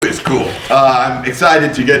I'm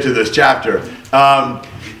excited to get to this chapter.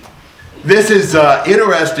 This is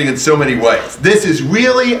interesting in so many ways. This is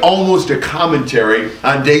really almost a commentary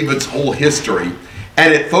on David's whole history,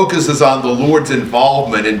 and it focuses on the Lord's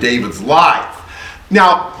involvement in David's life.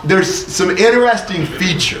 Now, there's some interesting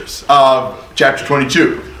features of chapter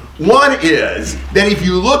 22. One is that if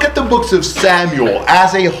you look at the books of Samuel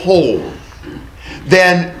as a whole,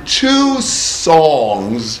 then two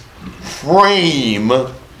songs frame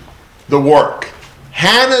the work.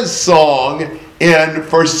 Hannah's song in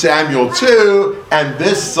 1 Samuel 2 and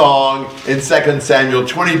this song in 2 Samuel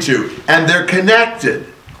 22. And they're connected.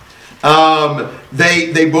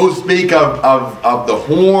 They both speak of the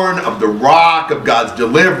horn, of the rock, of God's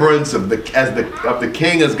deliverance, of the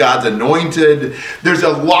king as God's anointed. There's a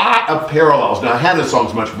lot of parallels. Now, Hannah's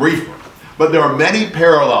song's much briefer, but there are many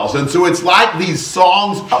parallels. And so it's like these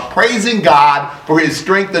songs of praising God for his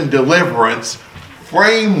strength and deliverance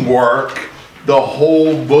framework the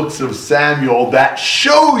whole books of Samuel that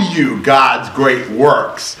show you God's great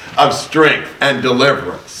works of strength and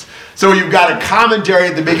deliverance. So you've got a commentary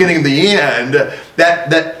at the beginning and the end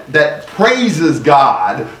that praises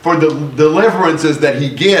God for the deliverances that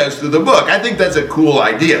he gives through the book. I think that's a cool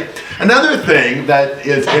idea. Another thing that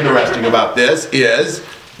is interesting about this is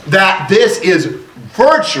that this is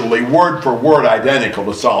virtually word for word identical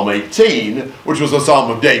to Psalm 18, which was a Psalm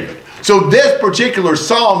of David. So this particular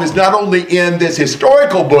psalm is not only in this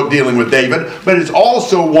historical book dealing with David, but it's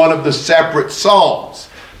also one of the separate psalms.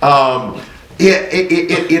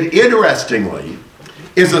 It interestingly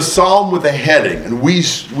is a psalm with a heading, and we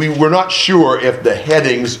were not sure if the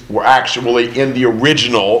headings were actually in the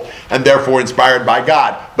original and therefore inspired by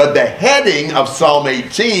God. But the heading of Psalm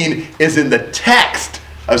 18 is in the text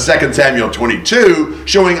of 2 Samuel 22,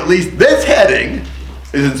 showing at least this heading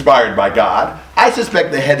is inspired by God. I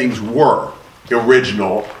suspect the headings were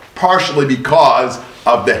original, partially because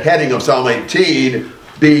of the heading of Psalm 18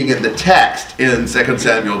 being in the text in 2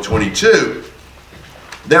 Samuel 22.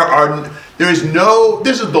 This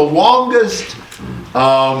is the longest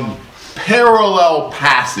parallel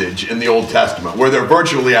passage in the Old Testament where they're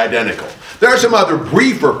virtually identical. There are some other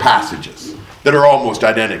briefer passages that are almost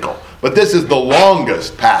identical, but this is the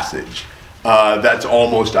longest passage that's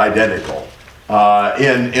almost identical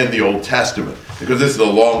in the Old Testament, because this is a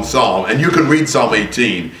long psalm, and you can read Psalm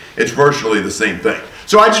 18. It's virtually the same thing.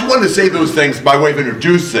 So I just wanted to say those things by way of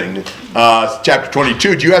introducing chapter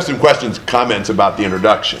 22. Do you have some questions, comments about the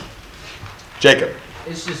introduction? Jacob.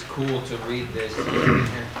 It's just cool to read this and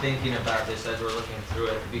thinking about this as we're looking through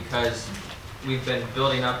it, because we've been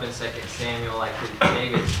building up in 2 Samuel, like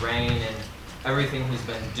David's reign and everything he's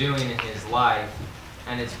been doing in his life,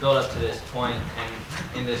 and it's built up to this point,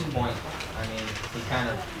 and in this point, I mean, he kind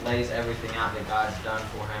of lays everything out that God's done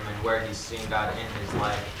for him and where he's seen God in his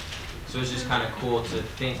life. So it's just kind of cool to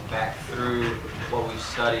think back through what we've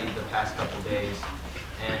studied the past couple days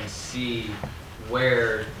and see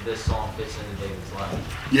where this psalm fits into David's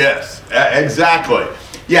life. Yes, exactly.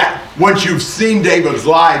 Yeah, once you've seen David's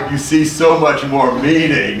life, you see so much more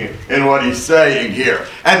meaning in what he's saying here.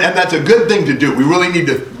 And that's a good thing to do. We really need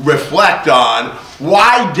to reflect on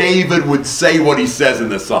why David would say what he says in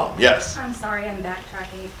this psalm. Yes? I'm sorry, I'm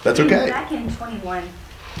backtracking. That's okay. Back in 21,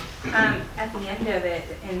 at the end of it,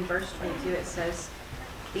 in verse 22, it says,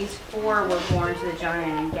 these four were born to the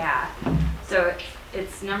giant in Gath. So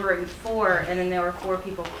it's numbering 4, and then there were 4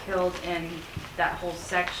 people killed in that whole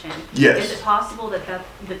section. Yes. Is it possible that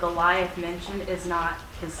the Goliath mentioned is not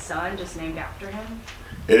his son, just named after him?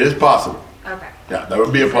 It is possible. Okay. Yeah, that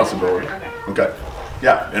would be a possibility. Okay.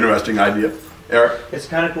 Yeah, interesting idea. Eric? It's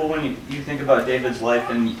kind of cool when you think about David's life,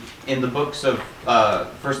 and in the books of 1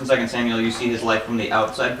 and 2 Samuel, you see his life from the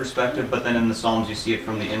outside perspective, but then in the Psalms, you see it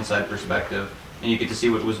from the inside perspective. And you get to see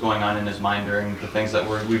what was going on in his mind during the things that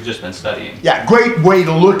we've just been studying. Yeah, great way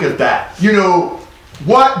to look at that. You know,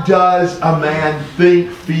 what does a man think,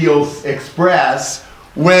 feel, express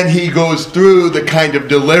when he goes through the kind of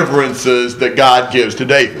deliverances that God gives to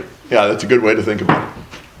David? Yeah, that's a good way to think about it.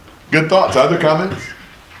 Good thoughts. Other comments?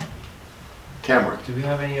 Cameron. Do we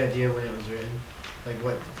have any idea when it was written? Like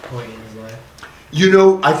what point in his life? You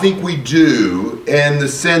know, I think we do, in the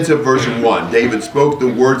sense of verse 1. David spoke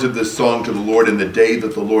the words of this song to the Lord in the day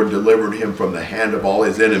that the Lord delivered him from the hand of all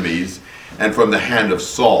his enemies and from the hand of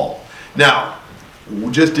Saul. Now,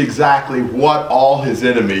 just exactly what all his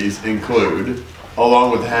enemies include,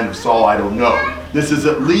 along with the hand of Saul, I don't know. This is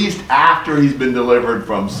at least after he's been delivered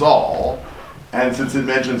from Saul. And since it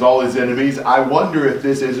mentions all his enemies, I wonder if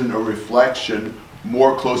this isn't a reflection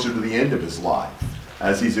more closer to the end of his life,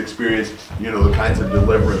 as he's experienced, the kinds of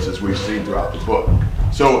deliverances we've seen throughout the book.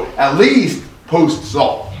 So at least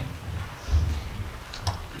post-Saul.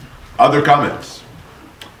 Other comments?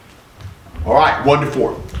 All right, 1 to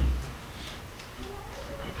 4.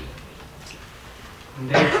 And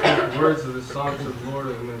David spoke the words of the songs of the Lord,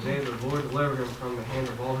 and the day the Lord delivered him from the hand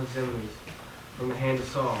of all his enemies, from the hand of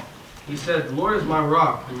Saul. He said, "The Lord is my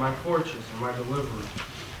rock, and my fortress, and my deliverer.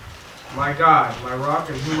 My God, my rock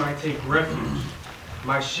in whom I take refuge.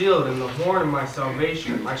 My shield and the horn of my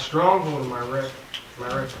salvation, my stronghold and my refuge.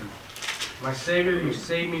 My Savior, you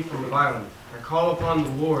save me from violence. I call upon the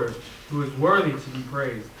Lord, who is worthy to be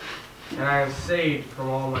praised, and I am saved from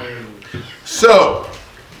all my enemies." So,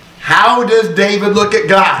 how does David look at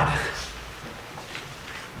God?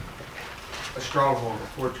 A stronghold,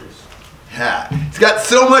 a fortress. Yeah. He's got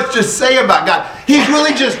so much to say about God. He's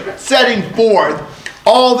really just setting forth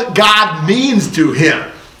all that God means to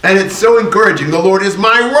him. And it's so encouraging. The Lord is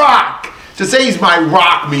my rock. To say he's my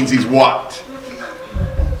rock means he's what?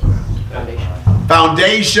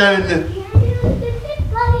 Foundation.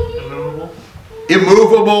 Immovable.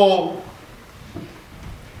 Immovable.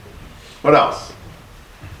 What else?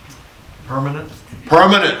 Permanent.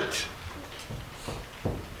 Permanent.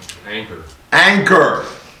 Anchor. Anchor.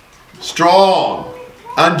 Strong.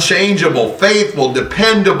 Unchangeable. Faithful.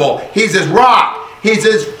 Dependable. He's his rock. He's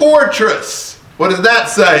his fortress. What is that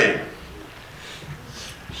saying?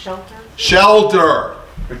 Shelter. Shelter.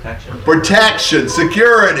 Protection. Protection.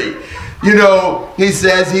 Security. You know, he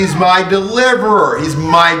says he's my deliverer. He's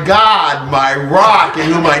my God, my rock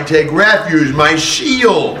in whom I take refuge, my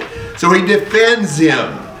shield. So he defends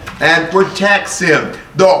him and protects him.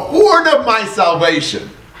 The horn of my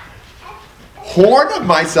salvation. Horn of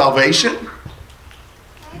my salvation?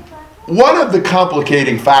 One of the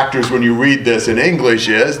complicating factors when you read this in English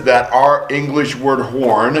is that our English word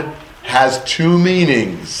horn has two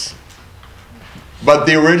meanings. But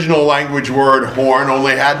the original language word horn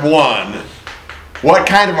only had one. What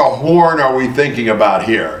kind of a horn are we thinking about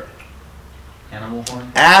here? Animal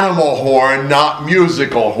horn. Animal horn, not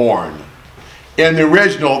musical horn. In the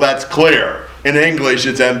original, that's clear. In English,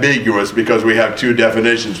 it's ambiguous because we have two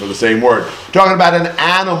definitions for the same word. We're talking about an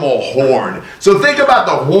animal horn. So think about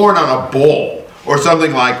the horn on a bull or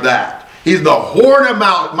something like that. He's the horn of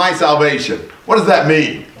my salvation. What does that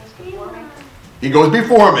mean? He goes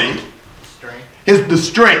before me. The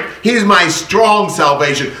strength. He's my strong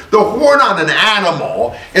salvation. The horn on an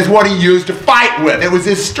animal is what he used to fight with. It was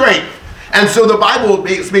his strength. And so the Bible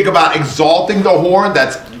will speak about exalting the horn,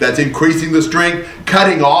 that's increasing the strength,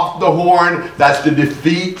 cutting off the horn, that's to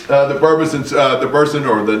defeat the person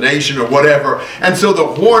or the nation or whatever. And so the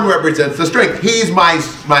horn represents the strength. He's my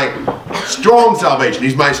strong salvation.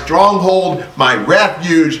 He's my stronghold, my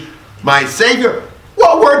refuge, my Savior.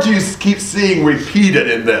 What word do you keep seeing repeated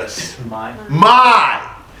in this? My.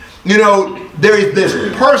 You know, there is this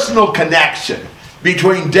personal connection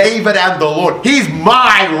between David and the Lord. He's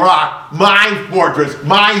my rock, my fortress,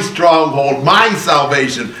 my stronghold, my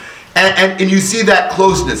salvation. And you see that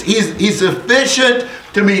closeness. He's sufficient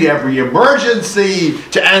to meet every emergency,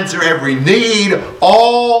 to answer every need.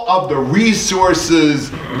 All of the resources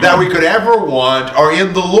that we could ever want are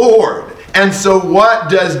in the Lord. And so what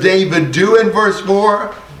does David do in verse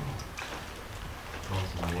 4?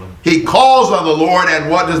 He calls on the Lord, and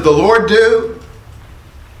what does the Lord do?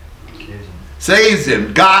 Saves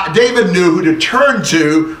him. David knew who to turn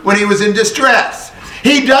to when he was in distress.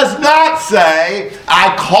 He does not say,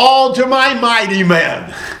 I called to my mighty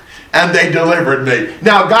men, and they delivered me.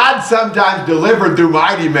 Now, God sometimes delivered through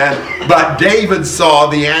mighty men, but David saw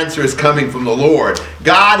the answers coming from the Lord.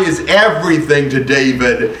 God is everything to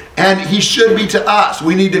David, and he should be to us.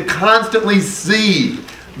 We need to constantly see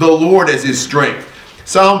the Lord as his strength.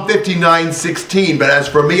 Psalm 59:16, but as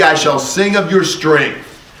for me, I shall sing of your strength.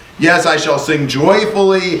 Yes, I shall sing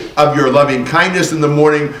joyfully of your loving kindness in the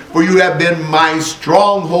morning, for you have been my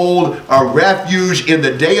stronghold, a refuge in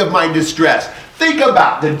the day of my distress. Think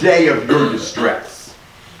about the day of your distress.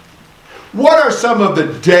 What are some of the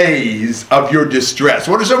days of your distress?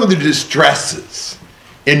 What are some of the distresses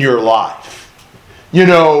in your life? You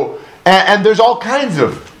know, and there's all kinds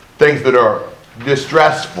of things that are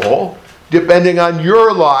distressful depending on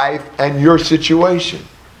your life and your situation.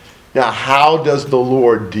 Now, how does the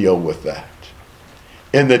Lord deal with that?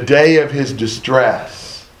 In the day of his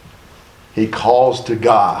distress, he calls to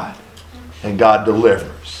God, and God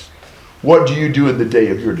delivers. What do you do in the day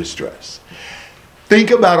of your distress?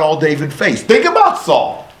 Think about all David faced. Think about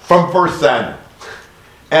Saul from 1 Samuel.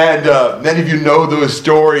 And many of you know those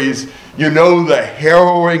stories. You know the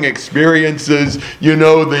harrowing experiences. You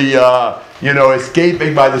know the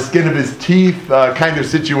escaping by the skin of his teeth kind of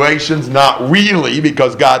situations. Not really,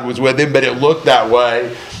 because God was with him, but it looked that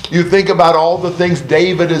way. You think about all the things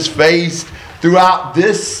David has faced throughout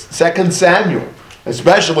this 2 Samuel,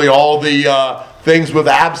 especially all the things with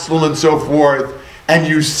Absalom and so forth. And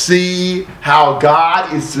you see how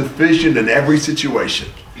God is sufficient in every situation.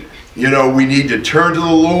 You know, we need to turn to the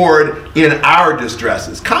Lord in our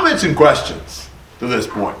distresses. Comments and questions to this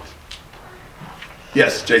point?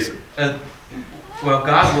 Yes, Jason. Well,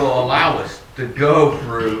 God will allow us to go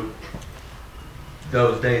through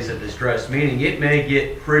those days of distress, meaning it may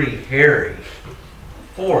get pretty hairy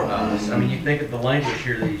for us. I mean, you think of the language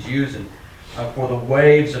here that he's using. For the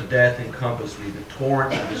waves of death encompass me, the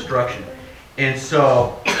torrent of destruction. And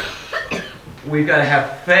so we've got to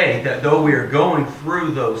have faith that though we are going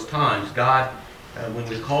through those times, God, when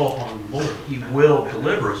we call upon the Lord, He will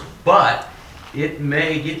deliver us. But it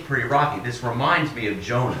may get pretty rocky. This reminds me of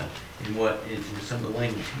Jonah and in some of the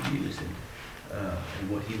language he used and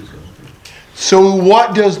what he was going through. So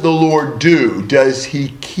what does the Lord do? Does He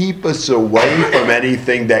keep us away from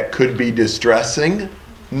anything that could be distressing?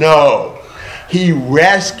 No. He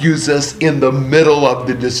rescues us in the middle of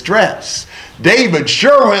the distress. David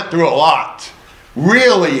sure went through a lot.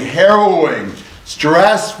 Really harrowing,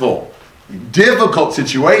 stressful, difficult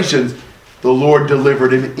situations. The Lord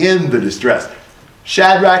delivered him in the distress.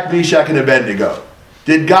 Shadrach, Meshach, and Abednego.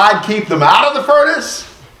 Did God keep them out of the furnace?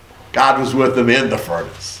 God was with them in the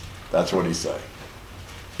furnace. That's what He's saying.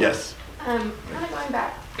 Yes? Kind of going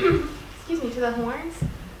back, excuse me, to the horns.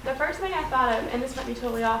 The first thing I thought of, and this might be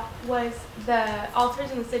totally off, was the altars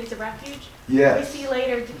in the cities of refuge. Yes. We see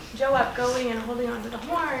later Joab going and holding onto the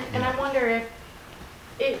horn, and I wonder if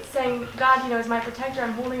it's saying, God, is my protector.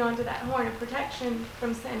 I'm holding on to that horn of protection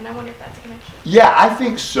from sin, and I wonder if that's a connection. Yeah, I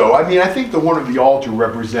think so. I mean, I think the horn of the altar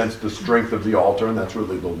represents the strength of the altar, and that's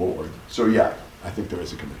really the Lord. So yeah, I think there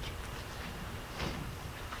is a connection.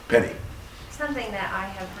 Penny. Something that I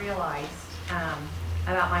have realized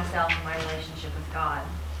about myself and my relationship with God,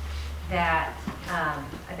 that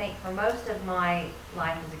I think for most of my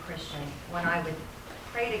life as a Christian, when I would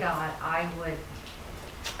pray to God, I would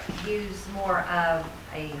use more of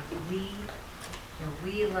a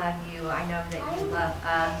we love you, I know that you love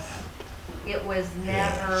us. It was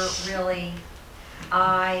never really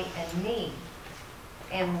I and me.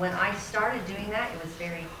 And when I started doing that, it was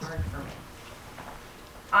very hard for me.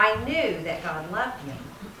 I knew that God loved me,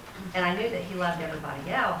 and I knew that He loved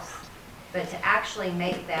everybody else, but to actually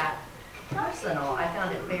make that personal, I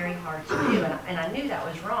found it very hard to do, and I knew that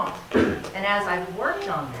was wrong. And as I've worked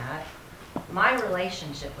on that, my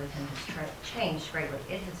relationship with Him has changed greatly.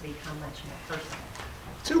 It has become much more personal.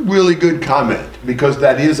 It's a really good comment, because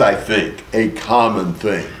that is, I think, a common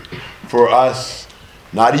thing for us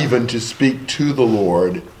not even to speak to the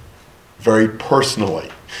Lord very personally.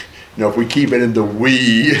 You know, if we keep it in the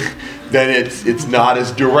we, then it's not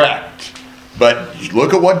as direct. But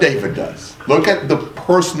look at what David does. Look at the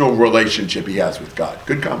personal relationship he has with God.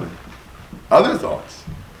 Good comment. Other thoughts?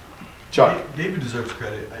 Chuck. David deserves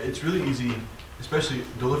credit. It's really easy, especially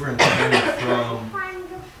delivering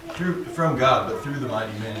from God, but through the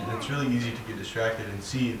mighty man. And it's really easy to get distracted and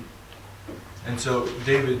see. And so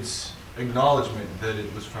David's acknowledgement that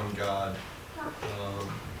it was from God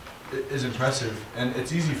is impressive. And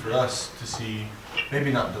it's easy for us to see,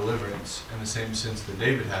 maybe not deliverance in the same sense that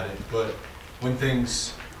David had it, but when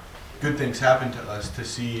good things happen to us, to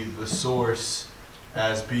see the source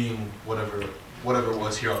as being whatever it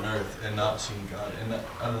was here on earth and not seeing God. And that,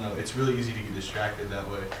 I don't know, it's really easy to get distracted that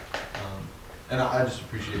way. And I just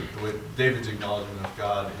appreciate the way David's acknowledgement of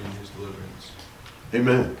God in his deliverance.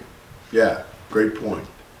 Amen. Yeah, great point.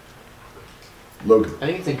 Logan. I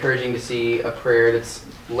think it's encouraging to see a prayer that's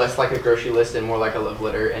less like a grocery list and more like a love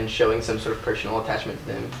letter, and showing some sort of personal attachment to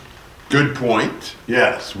them. Good point.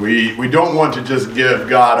 Yes, we don't want to just give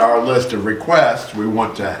God our list of requests. We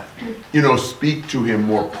want to, speak to Him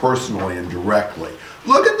more personally and directly.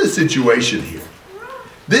 Look at the situation here.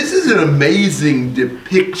 This is an amazing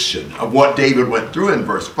depiction of what David went through in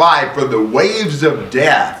verse 5. For the waves of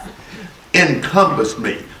death encompassed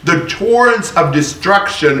me. The torrents of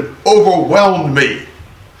destruction overwhelmed me.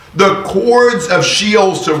 The cords of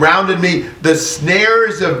Sheol surrounded me. The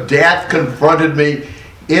snares of death confronted me.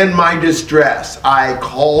 In my distress, I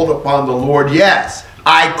called upon the Lord. Yes,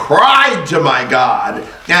 I cried to my God.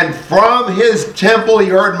 And from His temple He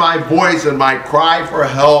heard my voice, and my cry for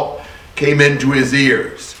help came into His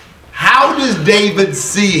ears. How does David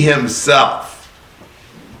see himself?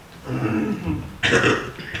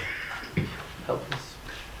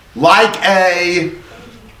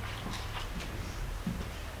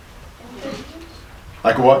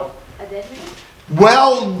 Like what? A dead man?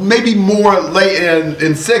 Well, maybe more late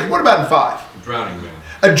in 6. What about in 5? Drowning man.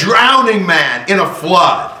 A drowning man in a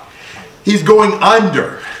flood. He's going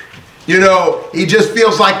under. You know, he just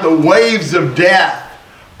feels like the waves of death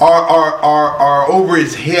are over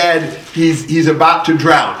his head. He's about to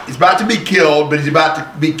drown. He's about to be killed, but he's about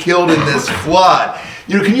to be killed in this flood.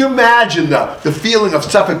 You know, can you imagine the feeling of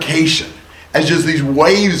suffocation as just these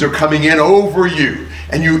waves are coming in over you,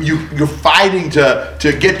 and you're fighting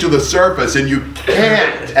to get to the surface, and you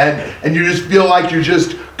can't, and you just feel like you're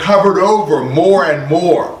just covered over more and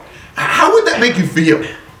more. How would that make you feel?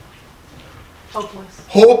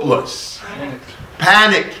 Hopeless.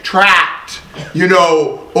 Panicked, trapped, you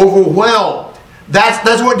know, overwhelmed.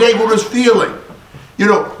 That's what David was feeling. You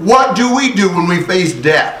know, what do we do when we face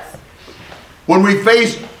death? When we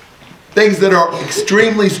face things that are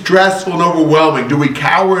extremely stressful and overwhelming, do we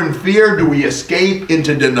cower in fear? Do we escape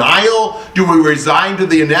into denial? Do we resign to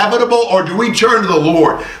the inevitable? Or do we turn to the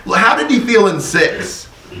Lord? How did he feel in 6?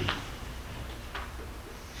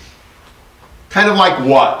 Kind of like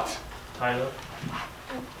what? Tied up.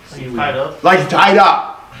 Tied up. Like tied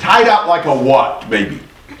up. Tied up like a what, maybe?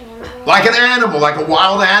 Like an animal, like a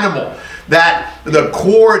wild animal. That the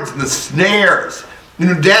cords and the snares. You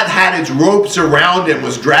know, death had its ropes around him,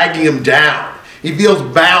 was dragging him down. He feels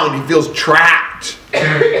bound. He feels trapped.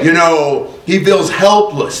 You know, he feels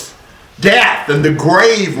helpless. Death and the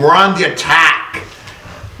grave were on the attack.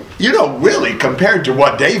 You know, really, compared to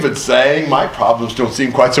what David's saying, my problems don't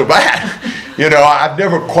seem quite so bad. You know, I've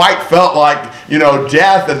never quite felt like, you know,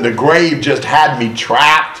 death and the grave just had me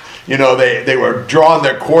trapped. You know, they were drawing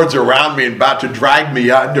their cords around me and about to drag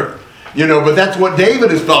me under. You know, but that's what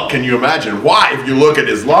David has felt. Can you imagine? Why, if you look at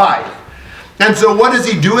his life? And so what does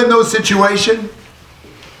he do in those situations?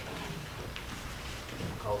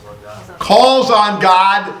 Calls on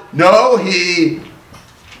God. No, he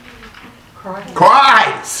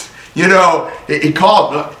cries. You know, he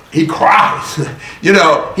cries. You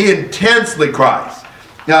know, he intensely cries.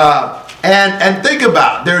 And think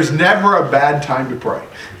about it. There's never a bad time to pray.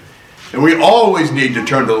 And we always need to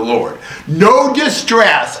turn to the Lord. No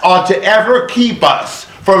distress ought to ever keep us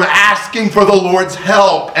from asking for the Lord's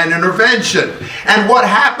help and intervention. And what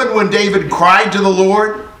happened when David cried to the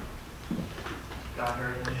Lord?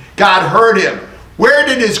 God heard him. Where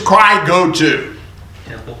did his cry go to?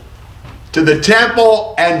 Temple. To the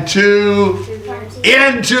temple and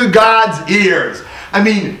into God's ears. I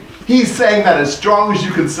mean, he's saying that as strong as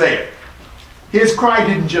you can say it. His cry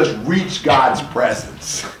didn't just reach God's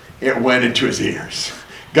presence. It went into his ears.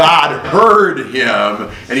 God heard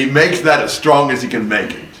him, and he makes that as strong as he can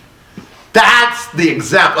make it. That's the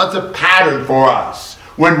example. That's a pattern for us.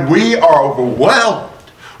 When we are overwhelmed,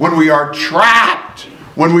 when we are trapped,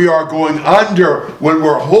 when we are going under, when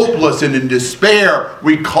we're hopeless and in despair,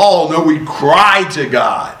 we cry to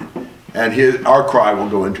God, and our cry will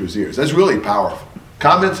go into his ears. That's really powerful.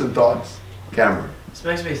 Comments and thoughts? Cameron. This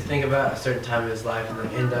makes me think about a certain time in his life, in the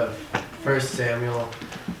end of 1 Samuel,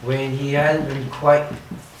 when he hadn't been quite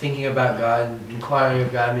thinking about God, inquiring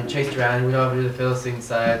of God. I mean, chased around, went over to the Philistine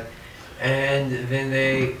side, and then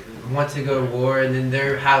they want to go to war, and then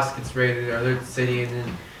their house gets raided, or their city, and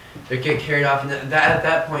then they get carried off. And at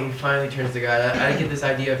that point, he finally turns to God. I get this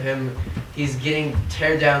idea of him, he's getting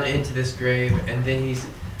teared down into this grave, and then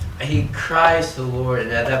he cries to the Lord,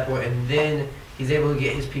 and at that point, and then he's able to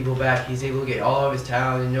get his people back. He's able to get all of his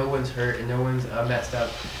talent, and no one's hurt, and no one's messed up.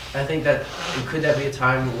 I think could that be a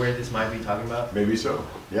time where this might be talking about? Maybe so.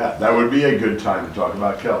 Yeah, that would be a good time to talk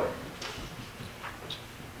about Kelly.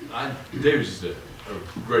 David's just a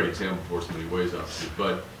great example for us in many ways, obviously.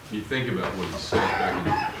 But you think about what he said back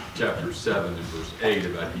in chapter 7 and verse 8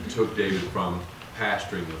 about he took David from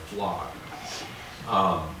pasturing the flock.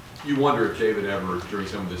 You wonder if David ever, during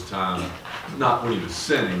some of this time, not when he was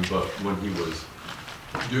sinning, but when he was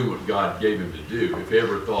doing what God gave him to do, if he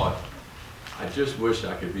ever thought, I just wish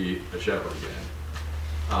I could be a shepherd again.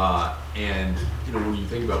 And you know, when you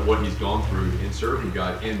think about what he's gone through in serving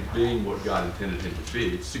God and being what God intended him to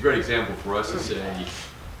be, it's a great example for us to say,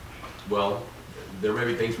 well, there may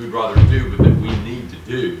be things we'd rather do, but that we need to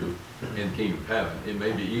do in the kingdom of heaven. It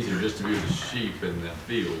may be easier just to be with the sheep in that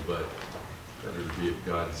field, but better to be in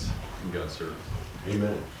God's service.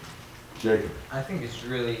 Amen. Jacob. I think it's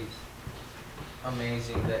really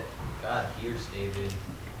amazing that God hears David.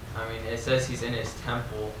 I mean, it says he's in his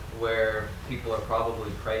temple where people are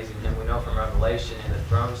probably praising him. We know from Revelation in the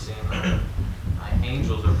throne scene,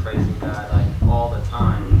 angels are praising God like all the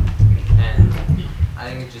time. And I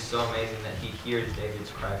think it's just so amazing that he hears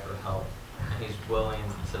David's cry for help. And he's willing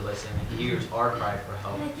to listen and hears our cry for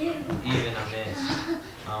help, even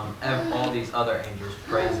amidst all these other angels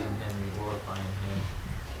praising him and glorifying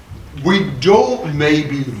him. We don't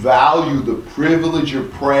maybe value the privilege of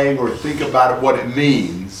praying or think about it, what it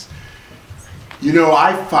means, You know,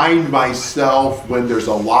 I find myself, when there's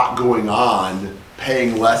a lot going on,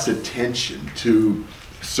 paying less attention to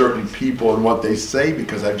certain people and what they say,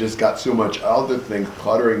 because I've just got so much other things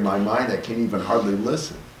cluttering my mind, I can't even hardly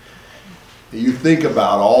listen. You think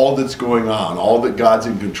about all that's going on, all that God's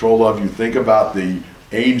in control of. You think about the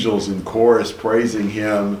angels in chorus praising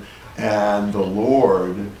him, and the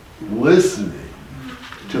Lord listening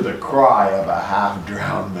to the cry of a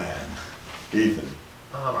half-drowned man. Ethan.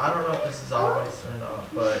 I don't know if this is always or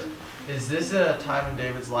not, but is this a time in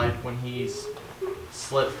David's life when he's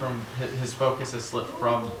slipped from, his focus has slipped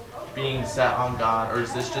from being set on God, or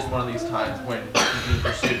is this just one of these times when he's being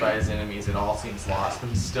pursued by his enemies, it all seems lost, but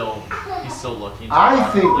he's still looking to I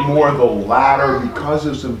God? think more the latter, because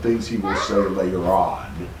of some things he will say later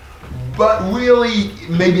on. But really,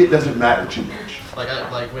 maybe it doesn't matter too much.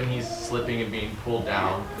 Like when he's slipping and being pulled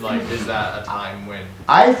down, like is that a time when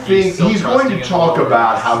I think still he's going trusting to in the talk Lord?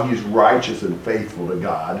 about how he's righteous and faithful to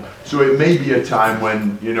God. So it may be a time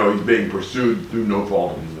when, you know, he's being pursued through no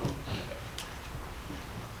fault of his own.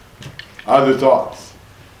 Other thoughts?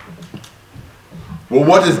 Well,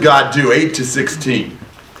 what does God do? 8-16.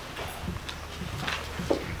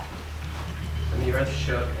 And the earth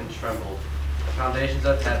shook and trembled. The foundations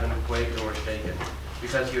of heaven quaked and were shaken,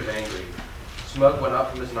 because he was angry. Smoke went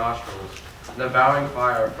up from his nostrils, and devouring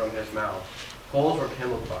fire from his mouth. Coals were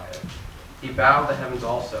kindled by it. He bowed the heavens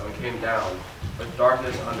also, and came down, with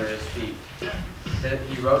darkness under his feet. Then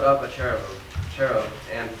he rode up a cherub,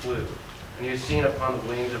 and flew, and he was seen upon the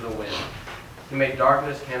wings of the wind. He made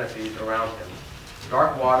darkness canopies around him,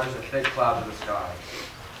 dark waters and thick clouds of the sky.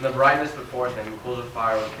 And the brightness before him, coals of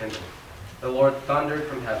fire were kindled. The Lord thundered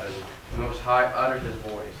from heaven, the Most High uttered his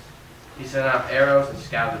voice. He sent out arrows and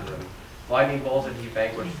scattered them. Lightning bolts and he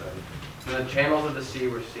vanquished them. And the channels of the sea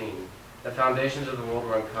were seen. The foundations of the world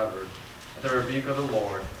were uncovered. At the rebuke of the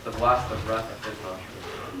Lord, the blast of the breath of his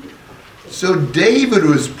nostrils. So David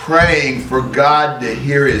was praying for God to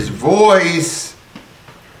hear his voice,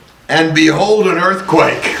 and behold, an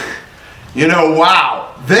earthquake. You know,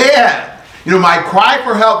 wow. Then, you know, my cry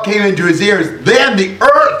for help came into his ears. Then the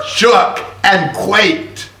earth shook and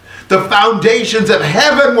quaked. The foundations of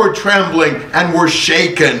heaven were trembling and were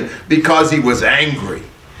shaken because he was angry.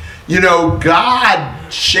 You know, God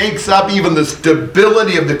shakes up even the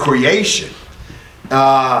stability of the creation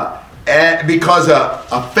because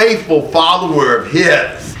a faithful follower of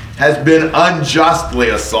his has been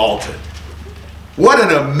unjustly assaulted. What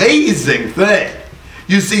an amazing thing.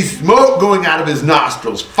 You see smoke going out of his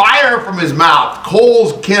nostrils, fire from his mouth,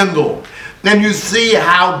 coals kindled. Then you see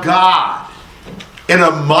how God, in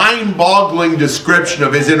a mind-boggling description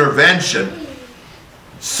of his intervention,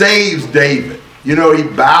 saves David. You know, he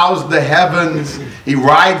bows the heavens, he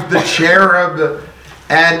rides the cherub,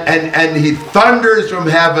 and he thunders from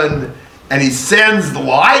heaven, and he sends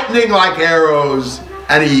lightning like arrows,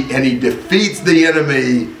 and he defeats the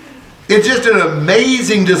enemy. It's just an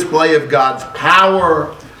amazing display of God's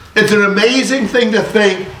power. It's an amazing thing to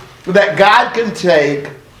think that God can take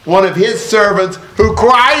one of his servants who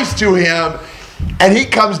cries to him, and he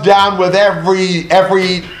comes down with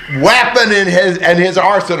every weapon in his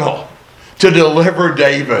arsenal to deliver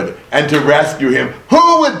David and to rescue him.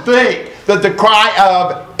 Who would think that the cry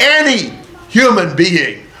of any human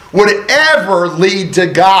being would ever lead to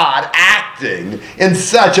God acting in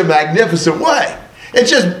such a magnificent way? It's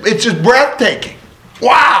just breathtaking.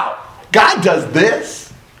 Wow, God does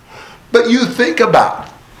this. But you think about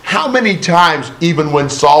how many times, even when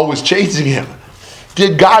Saul was chasing him,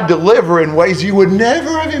 did God deliver in ways you would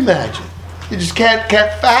never have imagined. You just can't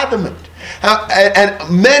fathom it.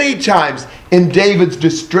 And many times in David's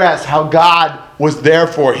distress, how God was there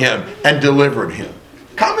for him and delivered him.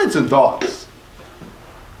 Comments and thoughts?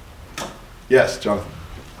 Yes, Jonathan.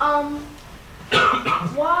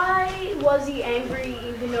 Why was he angry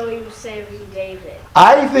even though he was saving David?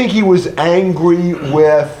 I think he was angry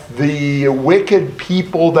with the wicked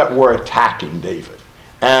people that were attacking David,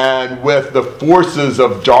 and with the forces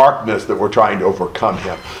of darkness that were trying to overcome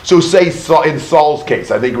him. So say in Saul's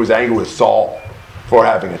case, I think he was angry with Saul for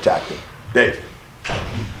having attacked him. Dave? I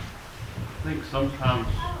think sometimes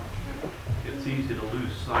it's easy to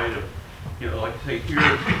lose sight of, like I say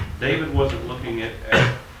here, David wasn't looking at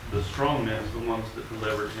the strong men as the ones that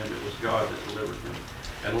delivered him. It was God that delivered him.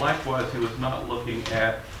 And likewise, he was not looking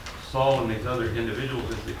at Saul and these other individuals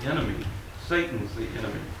as the enemy. Satan's the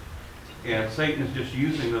enemy. And Satan is just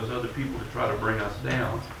using those other people to try to bring us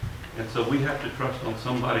down. And so we have to trust on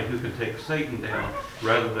somebody who can take Satan down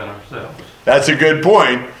rather than ourselves. That's a good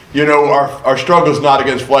point. Our struggle is not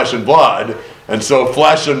against flesh and blood, and so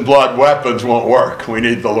flesh and blood weapons won't work. We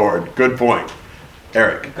need the Lord. Good point.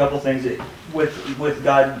 Eric? A couple things that with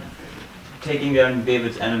God taking down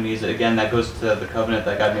David's enemies, again, that goes to the covenant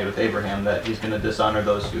that God made with Abraham, that he's going to dishonor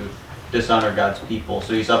those who dishonor God's people.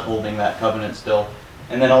 So he's upholding that covenant still.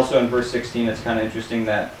 And then also in verse 16, it's kind of interesting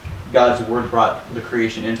that God's word brought the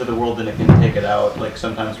creation into the world and it can take it out. Like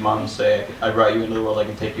sometimes moms say, I brought you into the world, I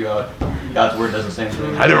can take you out. God's word does the same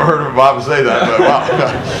thing. I never heard of a mom say that, but wow.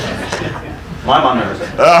 My mom never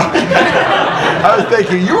said that. I was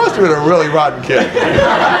thinking, you must have been a really rotten kid.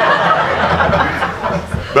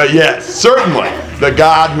 But yes, certainly, the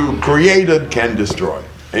God who created can destroy.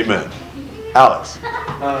 Amen. Alex.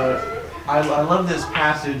 I love this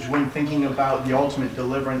passage when thinking about the ultimate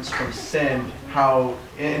deliverance from sin. How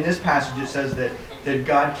in this passage it says that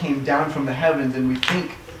God came down from the heavens, and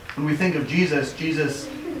when we think of Jesus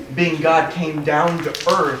being God came down to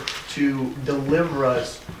earth to deliver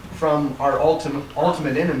us from our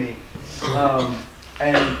ultimate enemy.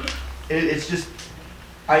 And it's just,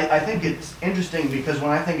 I think it's interesting because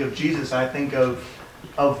when I think of Jesus, I think of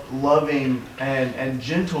loving and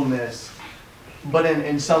gentleness. But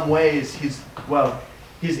in some ways, he's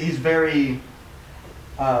very,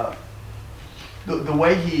 the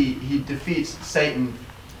way he defeats Satan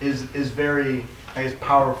is very, I guess,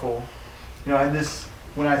 powerful. You know, and this,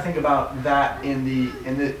 when I think about that in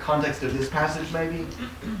the context of this passage, maybe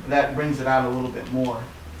that brings it out a little bit more.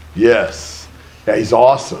 Yes. Yeah, he's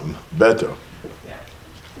awesome. Beto. Yeah.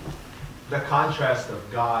 The contrast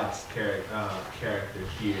of God's character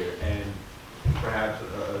here, and perhaps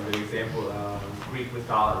an example, Greek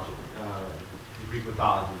mythology, the Greek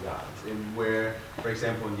mythology gods, and where, for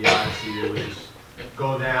example, in the Odyssey, they would just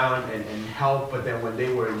go down and help, but then when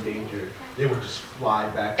they were in danger, they would just fly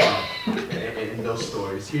back up. In those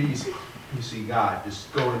stories, here you see God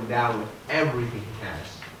just going down with everything he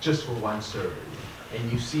has, just for one servant,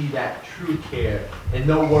 and you see that true care and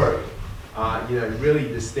no worry. It really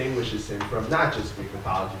distinguishes him from not just Greek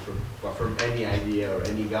mythology, but from any idea or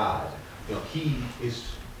any god. He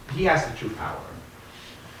has the true power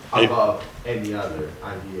above any other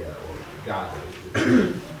idea or god.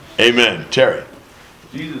 Amen. Terry.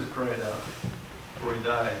 Jesus cried out before he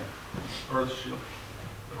died. Earth shook,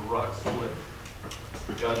 the rocks split.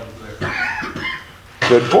 God was there.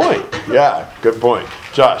 Good point. Yeah, good point.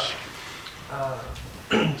 Josh.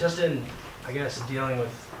 Just in, I guess, dealing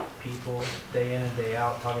with people day in and day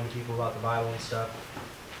out, talking to people about the Bible and stuff.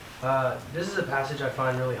 This is a passage I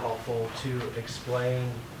find really helpful to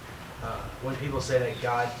explain when people say that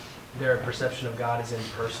God, their perception of God is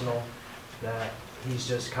impersonal, that he's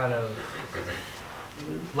just kind of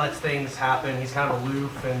lets things happen, he's kind of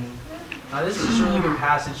aloof, and this is just a really good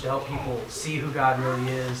passage to help people see who God really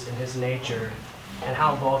is in his nature and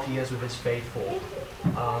how involved he is with his faithful,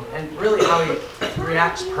 and really how he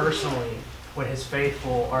reacts personally when his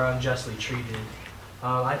faithful are unjustly treated.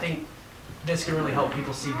 I think this can really help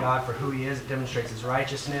people see God for who he is. It demonstrates his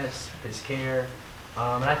righteousness, his care.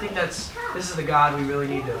 And I think this is the God we really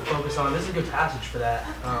need to focus on. This is a good passage for that,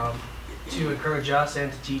 to encourage us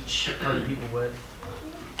and to teach other people with.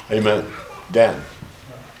 Amen. Dan.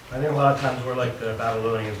 I think a lot of times we're like the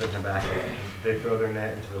Babylonians in Habakkuk. They throw their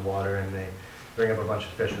net into the water and they bring up a bunch of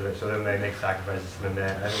fish with it, so then they make sacrifices to the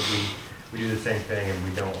net. And I think we do the same thing, and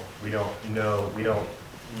we don't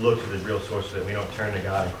look to the real source of it. We don't turn to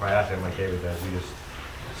God and cry out to him like David does. We just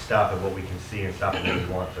stop at what we can see and stop at what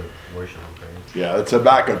we want to worship and praise. Yeah, that's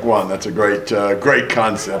Habakkuk 1. That's a great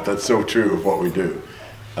concept. That's so true of what we do.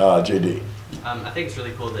 JD. I think it's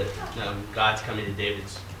really cool that God's coming to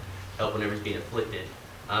David's help whenever he's being afflicted.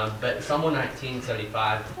 But Psalm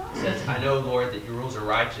 119:75 says, I know, Lord, that your rules are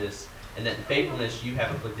righteous, and that in faithfulness you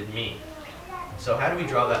have afflicted me. So how do we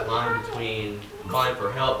draw that line between calling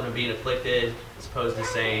for help when I'm being afflicted, as opposed to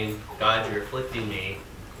saying, God, you're afflicting me,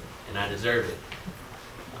 and I deserve it?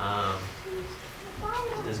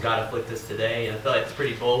 Does God afflict us today? And I feel like it's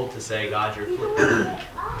pretty bold to say, God, you're afflicting me.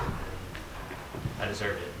 I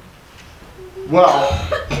deserve it. Well,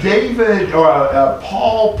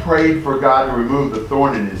 Paul prayed for God to remove the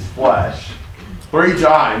thorn in his flesh 3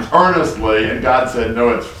 times earnestly, and God said, no,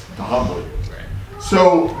 it's to humble you. Right.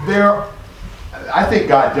 So I think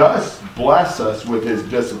God does bless us with his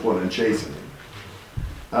discipline and chastening.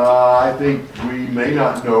 I think we may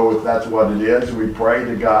not know if that's what it is. We pray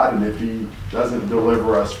to God, and if he doesn't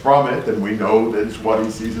deliver us from it, then we know that it's what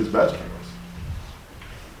he sees as best for us.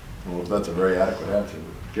 Well, that's a very adequate answer.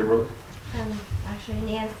 Kimberly? Actually,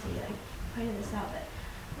 Nancy, I pointed this out, but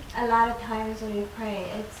a lot of times when we pray,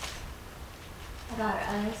 it's about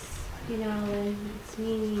us, and it's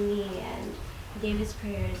me, and David's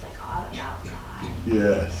prayer is like all about God.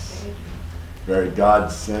 Yes. Very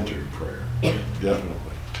God-centered prayer.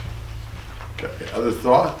 Definitely. Okay. Other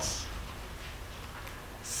thoughts?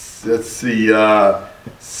 let's see,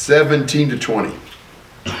 17 to 20.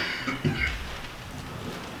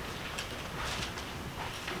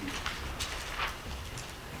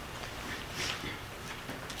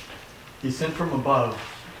 He sent from above.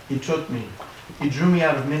 He took me. He drew me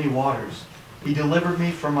out of many waters. He delivered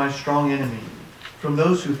me from my strong enemy, from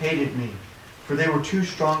those who hated me, for they were too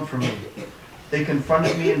strong for me. They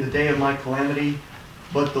confronted me in the day of my calamity,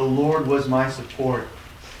 but the Lord was my support.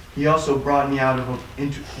 He also brought me out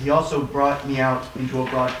into a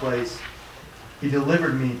broad place. He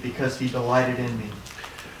delivered me because he delighted in me.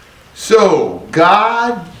 So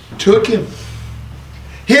God took him.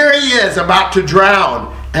 Here he is about to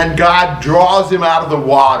drown, and God draws him out of the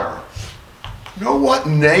water. You know what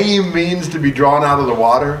name means to be drawn out of the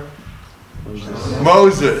water?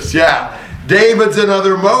 Moses, yeah. David's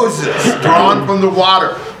another Moses, drawn from the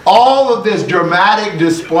water. All of this dramatic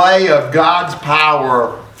display of God's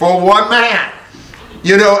power for one man.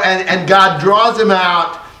 You know, and God draws him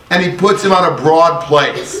out and he puts him on a broad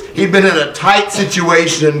place. He'd been in a tight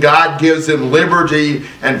situation and God gives him liberty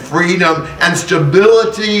and freedom and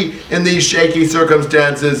stability in these shaky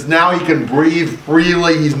circumstances. Now he can breathe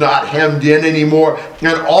freely. He's not hemmed in anymore.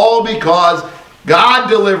 And all because God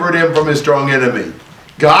delivered him from his strong enemy.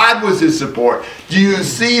 God was his support. Do you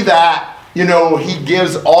see that? You know, he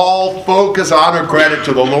gives all focus, honor, credit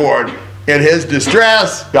to the Lord. In his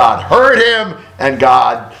distress, God heard him and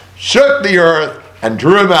God shook the earth and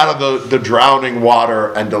drew him out of the drowning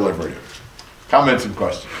water and delivered him. Comments and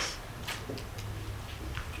questions?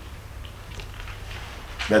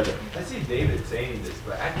 Better. I see David saying this,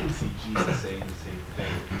 but I can see Jesus saying the same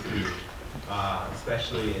thing too.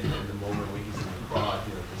 Especially in the moment when he's in the cross,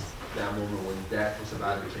 you know, that moment when death was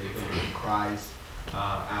about to take him and he cries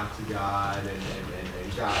out to God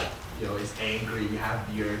and God, you know, is angry. You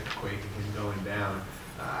have the earthquake and him going down.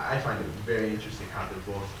 I find it very interesting how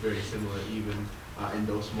they're both very similar, even in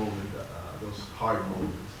those moments, those hard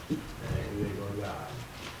moments. And they go to God.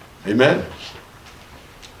 Amen.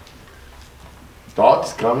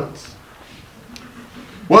 Thoughts, comments?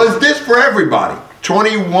 Well, is this for everybody?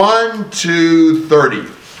 21 to 30.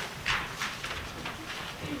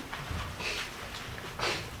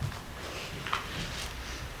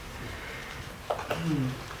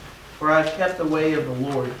 For I have kept the way of the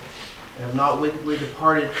Lord, and have not wickedly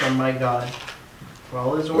departed from my God. For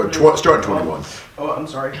all his ordinances... Start 21. Oh, I'm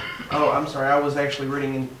sorry. I was actually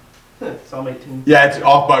reading in Psalm 18. Yeah, it's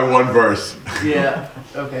off by one verse. Yeah,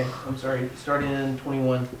 okay. I'm sorry. Starting in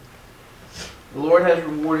 21. The Lord has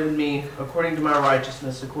rewarded me according to my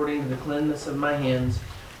righteousness, according to the cleanness of my hands.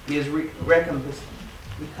 He has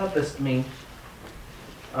encompassed me.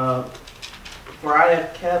 For I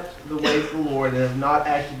have kept the way of the Lord, and have not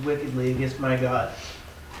acted wickedly against my God.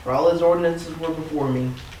 For all his ordinances were before me,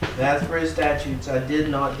 and as for his statutes, I did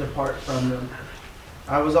not depart from them.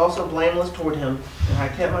 I was also blameless toward him, and I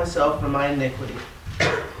kept myself from my iniquity.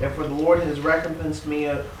 Therefore the Lord has recompensed me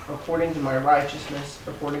according to my righteousness,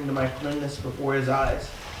 according to my cleanness before his eyes.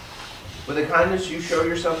 With the kindness you show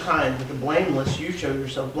yourself kind, with the blameless you show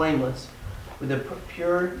yourself blameless. With the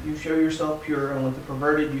pure you show yourself pure, and with the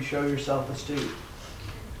perverted you show yourself astute.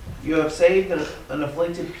 You have saved an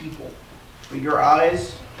afflicted people, but your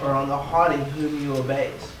eyes are on the haughty whom you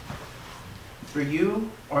abase. For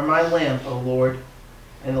you are my lamp, O Lord,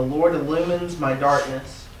 and the Lord illumines my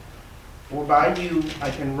darkness. For by you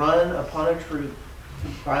I can run upon a troop.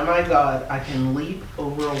 By my God I can leap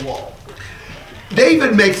over a wall.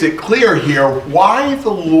 David makes it clear here why the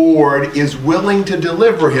Lord is willing to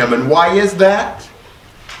deliver him. And why is that?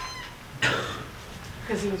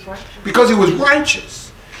 Because he was righteous. Because he was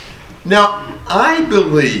righteous. Now, I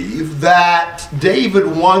believe that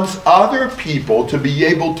David wants other people to be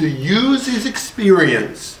able to use his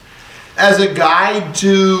experience as a guide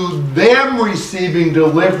to them receiving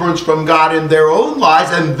deliverance from God in their own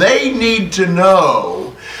lives, and they need to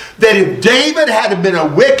know that if David had been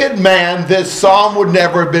a wicked man, this psalm would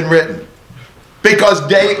never have been written. Because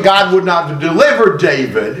God would not have delivered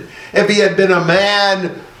David if he had been a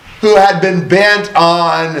man who had been bent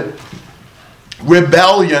on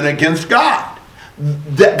rebellion against God.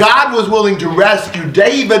 God was willing to rescue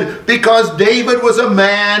David because David was a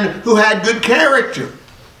man who had good character.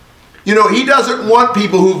 You know, he doesn't want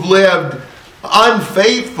people who've lived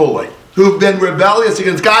unfaithfully, who've been rebellious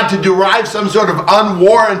against God, to derive some sort of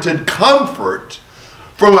unwarranted comfort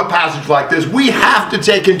from a passage like this. We have to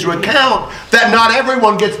take into account that not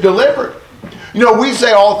everyone gets delivered. You know, we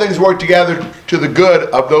say all things work together to the good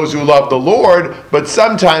of those who love the Lord, but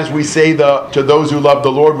sometimes we say to those who love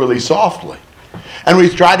the Lord really softly. And we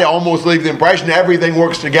try to almost leave the impression everything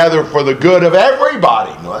works together for the good of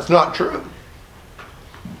everybody. No, that's not true.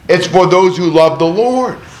 It's for those who love the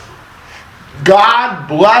Lord. God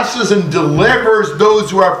blesses and delivers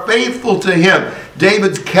those who are faithful to him.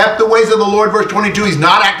 David's kept the ways of the Lord, verse 22. He's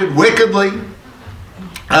not acted wickedly.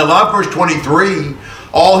 I love verse 23.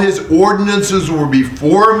 All his ordinances were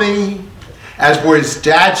before me. As for his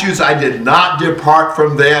statutes, I did not depart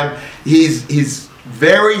from them. He's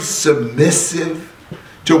very submissive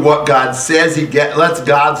to what God says. He lets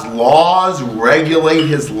God's laws regulate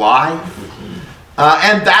his life.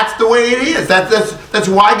 And that's the way it is. That's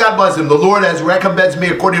why God bless him. The Lord has recompensed me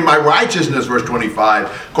according to my righteousness, verse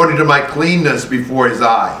 25, according to my cleanness before his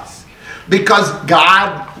eyes. Because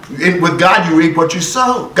with God you reap what you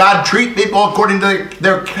sow. God treats people according to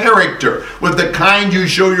their character. With the kind you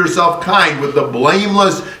show yourself kind. With the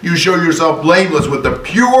blameless you show yourself blameless. With the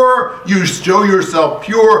pure you show yourself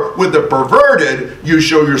pure. With the perverted you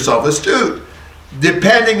show yourself astute.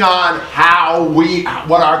 Depending on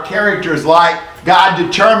what our character is like, God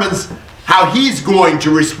determines how he's going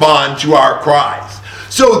to respond to our cries.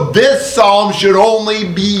 So this psalm should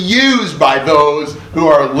only be used by those who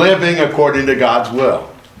are living according to God's will.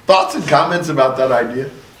 Thoughts and comments about that idea?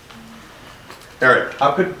 Eric.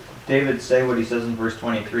 How could David say what he says in verse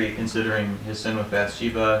 23, considering his sin with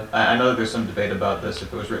Bathsheba? I know that there's some debate about this,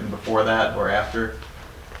 if it was written before that or after.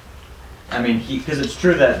 I mean, because it's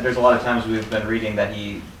true that there's a lot of times we've been reading that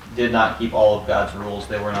he did not keep all of God's rules.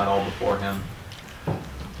 They were not all before him.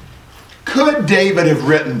 Could David have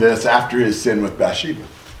written this after his sin with Bathsheba?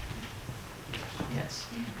 Yes.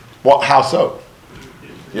 Well, how so?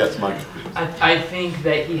 Yes, Mike. I think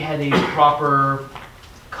that he had a proper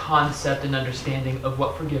concept and understanding of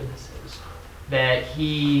what forgiveness is. That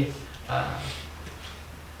he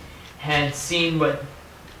had seen what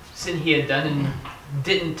sin he had done and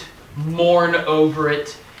didn't mourn over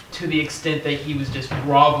it to the extent that he was just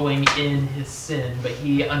groveling in his sin, but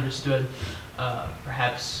he understood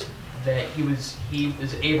perhaps that he was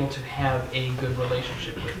able to have a good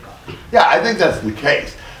relationship with God. Yeah, I think that's the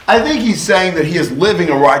case. I think he's saying that he is living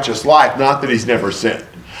a righteous life, not that he's never sinned.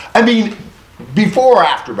 I mean, before or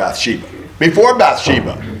after Bathsheba? Before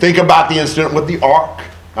Bathsheba, think about the incident with the ark,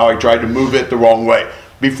 how he tried to move it the wrong way.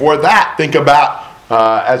 Before that, think about,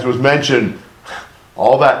 as was mentioned,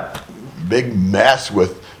 all that big mess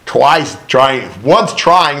with once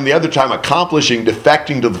trying, the other time accomplishing,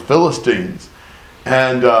 defecting to the Philistines,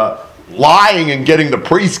 and lying and getting the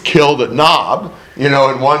priest killed at Nob, in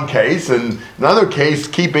one case, and another case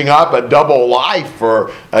keeping up a double life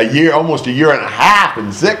for almost a year and a half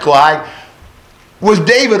in Ziklag. Was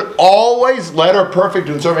David always letter perfect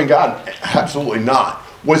in serving God? Absolutely not.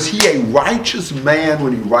 Was he a righteous man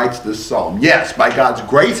when he writes this psalm? Yes, by God's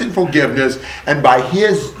grace and forgiveness, and by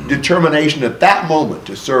his determination at that moment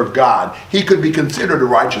to serve God, he could be considered a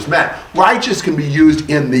righteous man. Righteous can be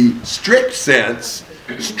used in the strict sense.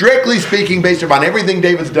 Strictly speaking, based upon everything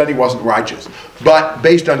David's done, he wasn't righteous. But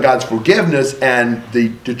based on God's forgiveness and the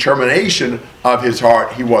determination of his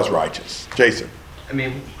heart, he was righteous. Jason. I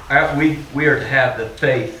mean, we are to have the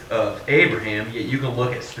faith of Abraham, yet you can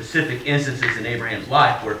look at specific instances in Abraham's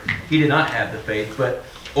life where he did not have the faith, but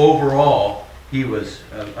overall, he was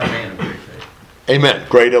a man of great faith. Amen.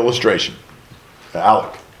 Great illustration.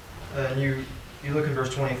 Alec. You look in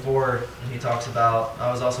verse 24, and he talks about, I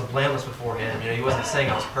was also blameless before him. He wasn't saying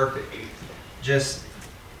I was perfect. Just,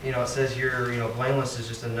 it says here, blameless is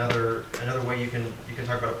just another way you can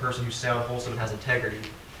talk about a person who's sound, wholesome, and has integrity.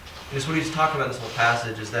 And it's what he's talking about in this whole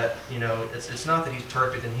passage is that, it's not that he's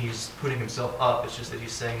perfect and he's putting himself up. It's just that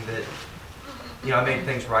he's saying that, I made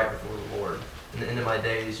things right before the Lord. In the end of my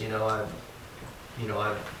days, I've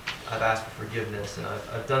asked for forgiveness, and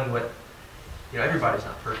I've done what, everybody's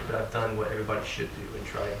not perfect, but I've done what everybody should do and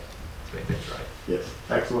try to make things right. Yes,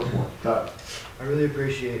 excellent point. Todd. I really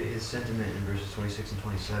appreciate his sentiment in verses 26 and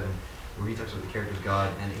 27, where he talks about the character of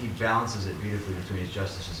God, and he balances it beautifully between his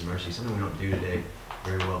justice and his mercy, something we don't do today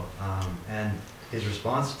very well. And his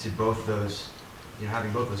response to both those,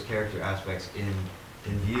 having both those character aspects in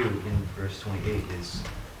view in verse 28 is,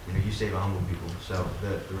 you save a humble people. So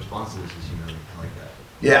the response to this is humility. I like that.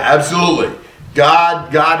 Yeah, absolutely.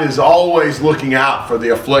 God is always looking out for the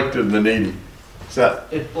afflicted and the needy.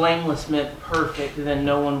 Seth. If blameless meant perfect, then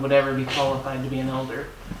no one would ever be qualified to be an elder.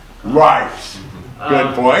 Right.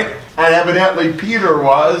 Good point. And evidently Peter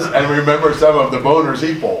was, and remember some of the boners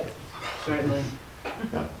he pulled. Certainly.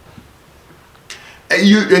 Yeah. And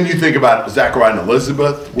you think about it, Zechariah and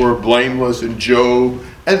Elizabeth were blameless, and Job.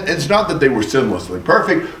 And it's not that they were sinlessly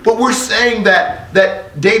perfect, but we're saying that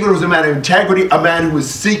David was a man of integrity, a man who was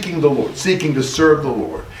seeking the Lord, seeking to serve the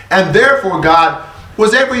Lord. And therefore God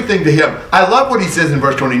was everything to him. I love what he says in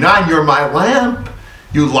verse 29, you're my lamp.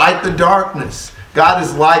 You light the darkness. God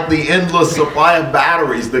is like the endless supply of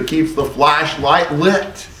batteries that keeps the flashlight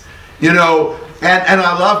lit. You know, and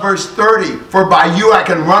I love verse 30. For by you I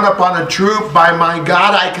can run upon a troop. By my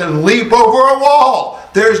God I can leap over a wall.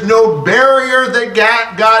 There's no barrier that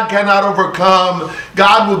God cannot overcome.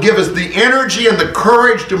 God will give us the energy and the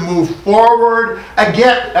courage to move forward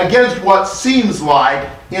against what seems like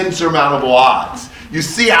insurmountable odds. You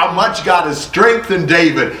see how much God has strengthened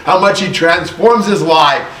David, how much he transforms his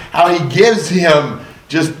life, how he gives him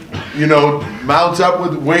just, mounts up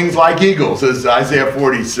with wings like eagles, as Isaiah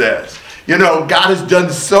 40 says. God has done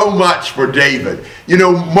so much for David.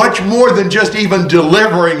 Much more than just even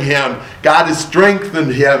delivering him. God has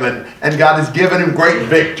strengthened him and God has given him great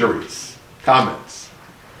victories. Comments?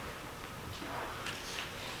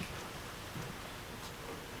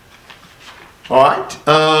 All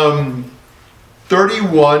right.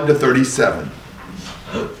 31 to 37.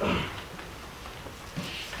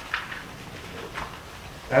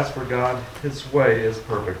 As for God, his way is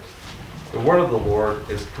perfect. The word of the Lord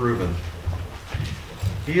is proven.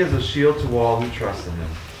 He is a shield to all who trust in him.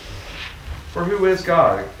 For who is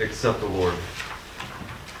God except the Lord?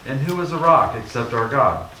 And who is a rock except our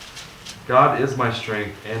God? God is my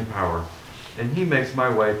strength and power, and he makes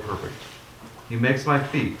my way perfect. He makes my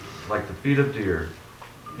feet like the feet of deer,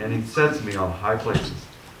 and he sets me on high places.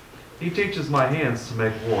 He teaches my hands to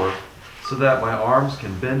make war, so that my arms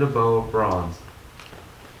can bend a bow of bronze.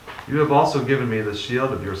 You have also given me the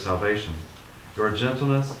shield of your salvation. Your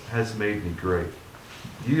gentleness has made me great.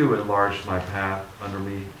 You enlarged my path under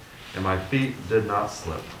me, and my feet did not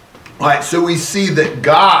slip. All right, so we see that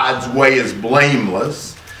God's way is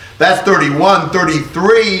blameless. That's 31.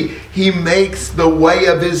 33, he makes the way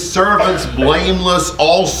of his servants blameless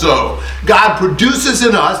also. God produces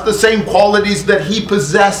in us the same qualities that he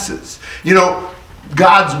possesses.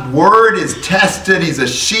 God's word is tested. He's a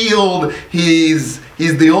shield. He's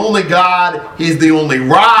the only God. He's the only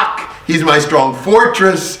rock. He's my strong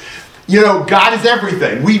fortress. God is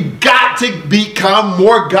everything. We've got to become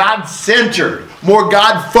more God-centered, more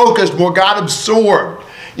God-focused, more God-absorbed.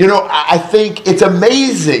 I think it's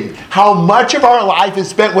amazing how much of our life is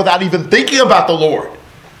spent without even thinking about the Lord.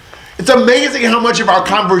 It's amazing how much of our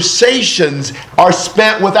conversations are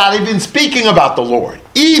spent without even speaking about the Lord,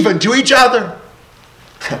 even to each other.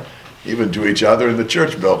 Even to each other in the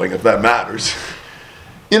church building, if that matters.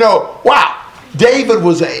 Wow. David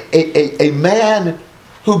was a man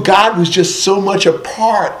who God was just so much a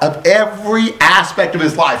part of every aspect of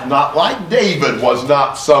his life. Not like David was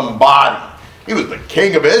not somebody. He was the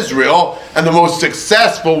king of Israel and the most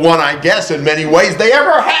successful one, I guess, in many ways they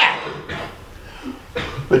ever had.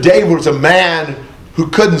 But David was a man who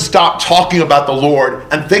couldn't stop talking about the Lord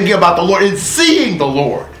and thinking about the Lord and seeing the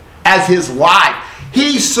Lord as his life.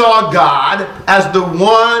 He saw God as the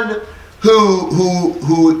one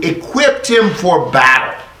who equipped him for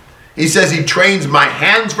battle. He says he trains my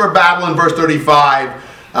hands for battle in verse 35,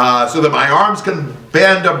 so that my arms can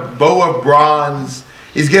bend a bow of bronze.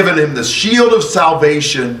 He's given him the shield of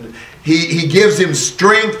salvation. He gives him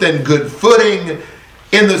strength and good footing.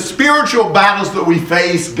 In the spiritual battles that we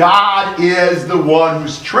face, God is the one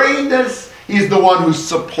who's trained us. He's the one who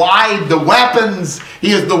supplied the weapons.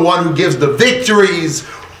 He is the one who gives the victories.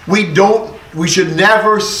 We should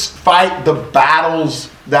never fight the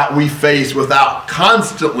battles that we face without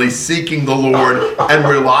constantly seeking the Lord and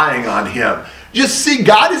relying on him. Just see,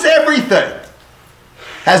 God is everything.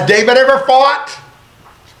 Has David ever fought?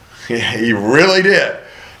 Yeah, he really did.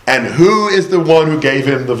 And who is the one who gave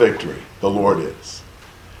him the victory? The Lord is.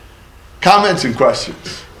 Comments and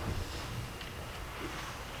questions?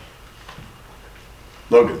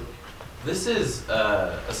 Logan. This is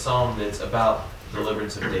a psalm that's about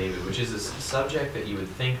deliverance of David, which is a subject that you would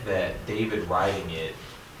think that David writing it,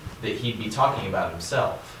 that he'd be talking about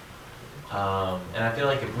himself. And I feel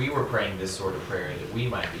like if we were praying this sort of prayer, that we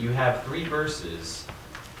might. But you have 3 verses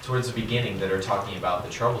towards the beginning that are talking about the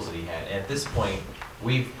troubles that he had. And at this point,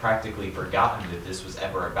 we've practically forgotten that this was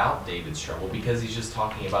ever about David's trouble because he's just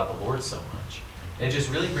talking about the Lord so much. And it just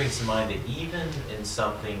really brings to mind that even in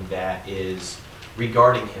something that is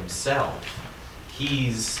regarding himself,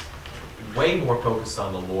 he's way more focused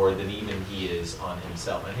on the Lord than even he is on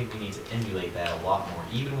himself. And I think we need to emulate that a lot more.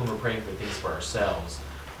 Even when we're praying for things for ourselves,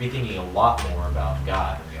 be thinking a lot more about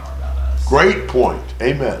God than we are about us. Great point.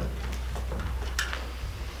 Amen.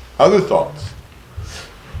 Other thoughts?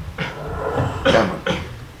 Cameron.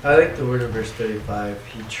 I like the word of verse 35.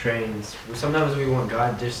 He trains. Sometimes we want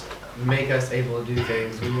God just make us able to do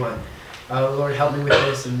things. We want, oh Lord, help me with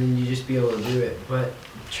this, and then you just be able to do it. But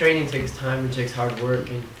training takes time. It takes hard work.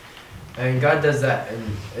 And And God does that,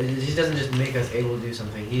 and He doesn't just make us able to do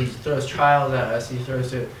something. He throws trials at us. He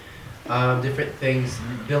throws different things,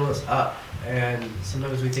 build us up. And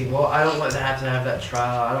sometimes we think, well, I don't want to have that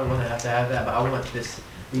trial. I don't want to have that, but I want this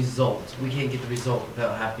result. We can't get the result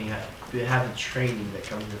without having the training that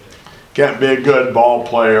comes with it. Can't be a good ball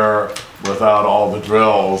player without all the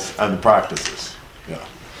drills and the practices. Yeah.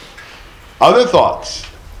 Other thoughts?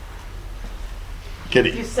 Kitty.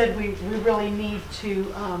 You said we really need to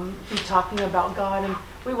be talking about God, and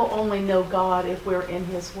we will only know God if we're in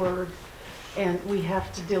His Word. And we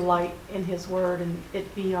have to delight in His Word and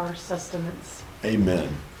it be our sustenance.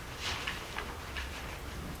 Amen.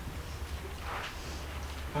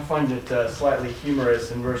 I find it slightly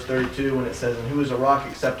humorous in verse 32 when it says, "And who is a rock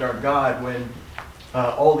except our God?" when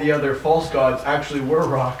all the other false gods actually were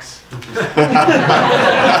rocks. Never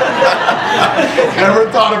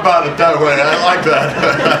thought about it that way. I like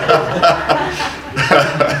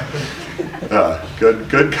that.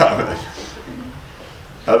 Good comment.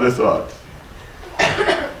 Other thoughts?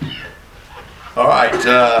 All right,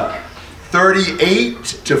 38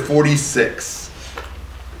 to 46.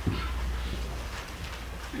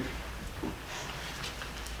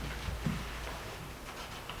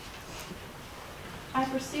 I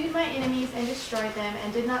pursued my enemies and destroyed them,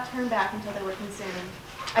 and did not turn back until they were consumed.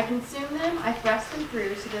 I consumed them, I thrust them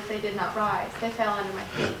through, so that they did not rise. They fell under my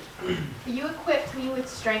feet. But you equipped me with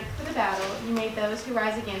strength for the battle. You made those who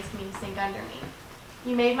rise against me sink under me.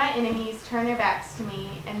 You made my enemies turn their backs to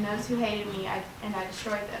me, and those who hated me, and I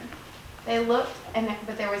destroyed them. They looked,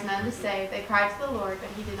 but there was none to save. They cried to the Lord, but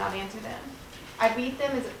He did not answer them. I beat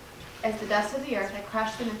them as the dust of the earth. I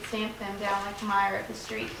crushed them and stamped them down like mire of the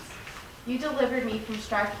streets. You delivered me from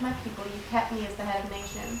strife with my people. You kept me as the head of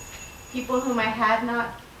nations. People whom I had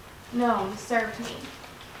not known served me.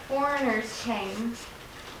 Foreigners came,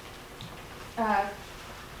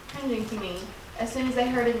 cringing to me. As soon as they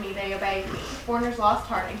heard of me, they obeyed me. Foreigners lost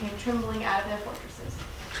heart and came trembling out of their fortresses.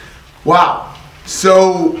 Wow.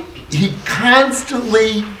 So he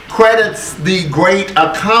constantly credits the great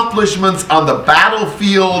accomplishments on the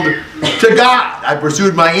battlefield to God. I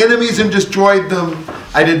pursued my enemies and destroyed them.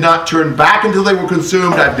 I did not turn back until they were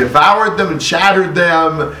consumed. I've devoured them and shattered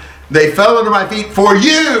them. They fell under my feet, for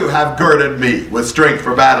you have girded me with strength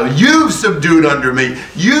for battle. You've subdued under me.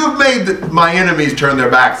 You've made my enemies turn their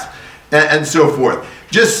backs, and so forth.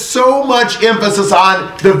 Just so much emphasis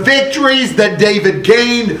on the victories that David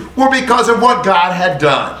gained were because of what God had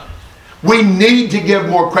done. We need to give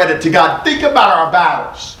more credit to God. Think about our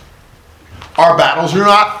battles. Our battles are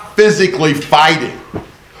not physically fighting.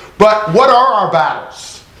 But what are our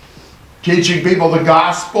battles? Teaching people the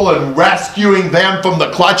gospel and rescuing them from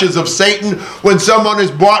the clutches of Satan when someone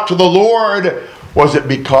is brought to the Lord. Was it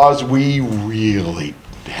because we really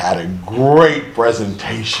had a great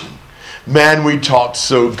presentation? Man, we talked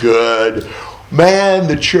so good. Man,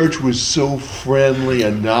 the church was so friendly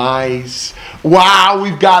and nice. Wow,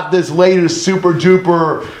 we've got this latest super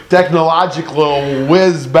duper technological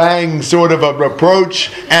whiz bang sort of a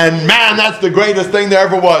approach. And man, that's the greatest thing there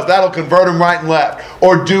ever was. That'll convert them right and left.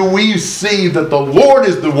 Or do we see that the Lord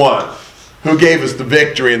is the one who gave us the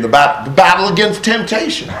victory in the battle against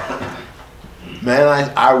temptation?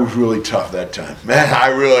 Man, I was really tough that time. Man, I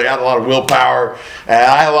really had a lot of willpower, and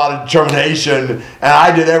I had a lot of determination, and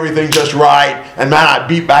I did everything just right, and man, I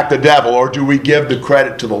beat back the devil. Or do we give the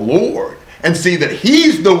credit to the Lord and see that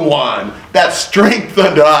He's the one that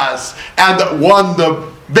strengthened us and that won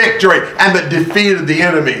the victory and that defeated the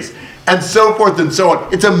enemies, and so forth and so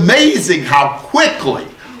on? It's amazing how quickly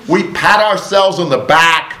we pat ourselves on the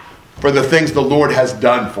back for the things the Lord has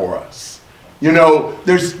done for us. You know,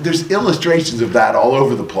 there's illustrations of that all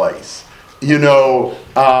over the place. You know,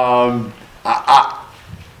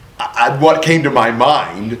 what came to my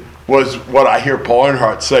mind was what I hear Paul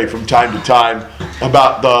Earnhardt say from time to time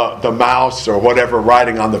about the mouse or whatever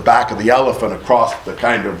riding on the back of the elephant across the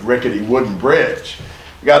kind of rickety wooden bridge.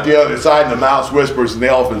 You got the other side and the mouse whispers in the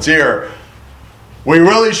elephant's ear, "We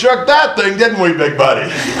really shook that thing, didn't we, big buddy?"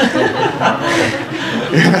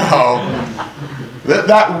 You know,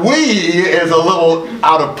 that "we" is a little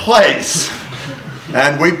out of place.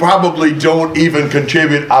 And we probably don't even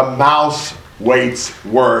contribute a mouse weight's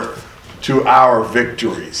worth to our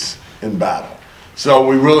victories in battle. So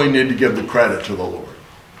we really need to give the credit to the Lord.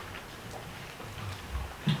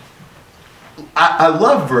 I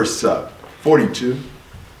love verse 42.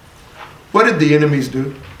 What did the enemies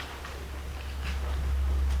do?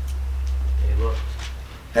 They looked.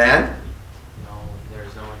 And? No,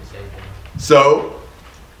 there's no one to save them. So,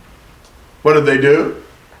 what did they do?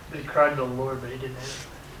 They cried to the Lord, but He didn't answer.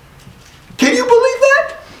 Can you believe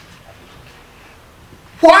that?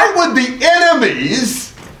 Why would the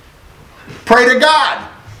enemies pray to God?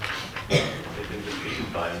 They've been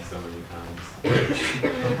defeated by him so many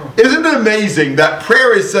times. Isn't it amazing that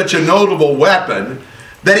prayer is such a notable weapon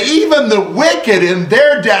that even the wicked in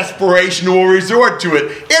their desperation will resort to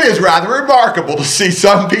it? It is rather remarkable to see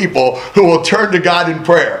some people who will turn to God in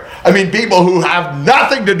prayer. I mean, people who have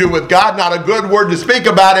nothing to do with God, not a good word to speak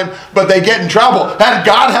about him, but they get in trouble. And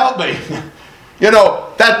God help me. You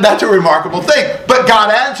know, that's a remarkable thing. But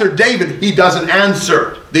God answered David. He doesn't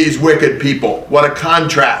answer these wicked people. What a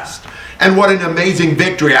contrast. And what an amazing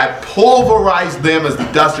victory. I pulverized them as the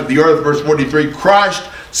dust of the earth, verse 43, crushed,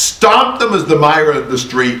 stomped them as the mire of the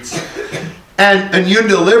streets. And you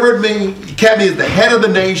delivered me. You kept me as the head of the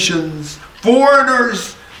nations.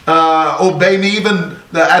 Foreigners obey me. Even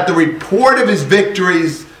at the report of his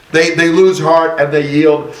victories, they lose heart and they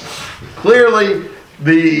yield. Clearly,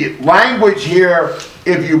 the language here,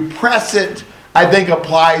 if you press it, I think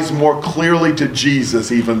applies more clearly to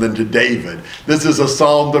Jesus even than to David. This is a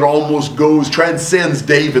psalm that almost transcends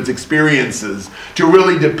David's experiences to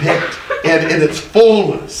really depict in its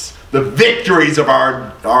fullness the victories of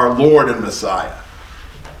our Lord and Messiah.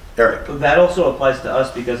 Eric. That also applies to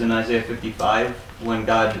us because in Isaiah 55, when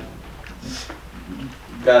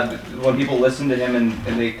when people listen to him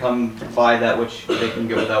and they come by that which they can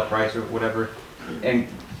get without price or whatever, and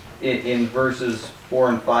in verses 4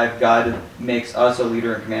 and 5, God makes us a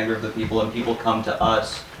leader and commander of the people, and people come to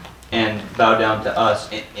us and bow down to us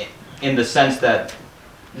in the sense that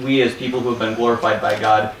we as people who have been glorified by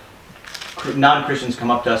God, non-Christians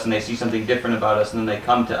come up to us and they see something different about us, and then they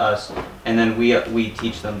come to us, and then we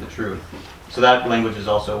teach them the truth. So that language is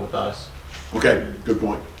also with us. Okay, good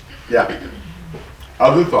point. Yeah.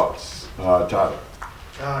 Other thoughts? Tyler.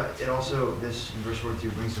 It also, this in verse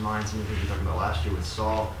 42 brings to mind some of the things we talked about last year with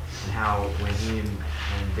Saul and how when he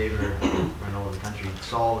and David ran all over the country,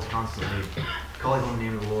 Saul was constantly calling on the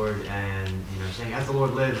name of the Lord and saying, as the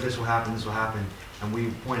Lord lives, this will happen, this will happen. And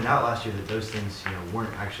we pointed out last year that those things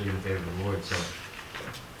weren't actually in favor of the Lord. So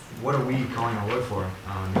what are we calling our Lord for?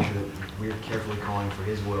 Make sure that we're carefully calling for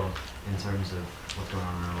his will in terms of what's going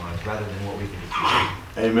on in our lives rather than what we think is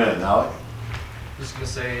true. Amen. Alec? Just going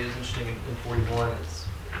to say, it's interesting in 41, it's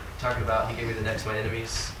talking about he gave me the necks of my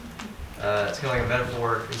enemies. It's kind of like a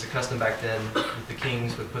metaphor. It was a custom back then that the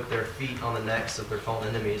kings would put their feet on the necks of their fallen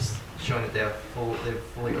enemies, showing that they've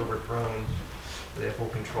fully overthrown, they have full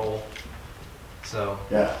control. So,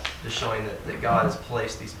 yeah, just showing that God has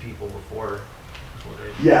placed these people before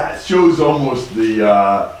they... Yeah, it shows almost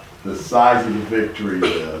the size of the victory,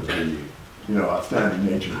 the outstanding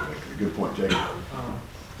nature of the victory. Good point, Jacob.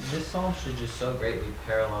 This psalm should just so greatly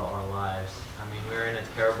parallel our lives. I mean, we're in a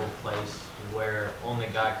terrible place where only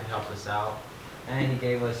God could help us out. And he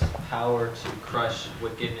gave us power to crush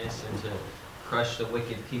wickedness and to crush the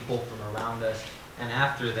wicked people from around us. And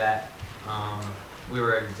after that, we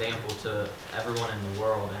were an example to everyone in the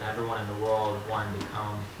world. And everyone in the world wanted to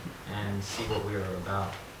come and see what we were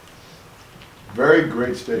about. Very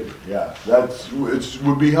great statement. Yeah, it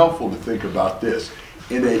would be helpful to think about this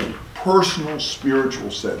in a personal,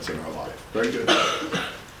 spiritual sense in our life. Very good.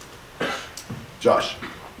 Josh.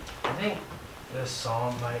 I think this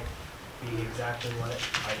psalm might be exactly what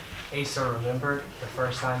Asa remembered the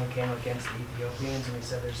first time he came against the Ethiopians, and he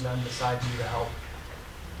said, "There's none besides you to help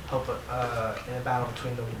in a battle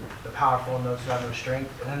between the powerful and those who have no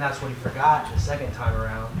strength." And then that's what he forgot the second time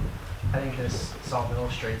around. I think this psalm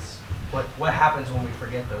illustrates what happens when we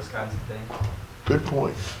forget those kinds of things. Good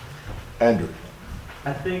point. Andrew.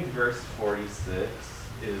 I think verse 46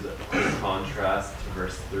 is a contrast to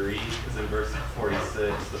verse 3, because in verse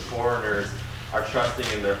 46, the foreigners are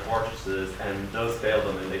trusting in their fortresses, and those fail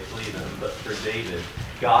them and they flee them. But for David,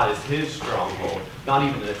 God is his stronghold, not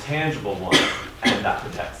even a tangible one, and that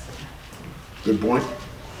protects him. Good point.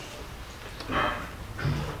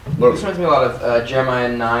 This reminds me a lot of Jeremiah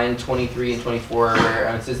 9, 23 and 24,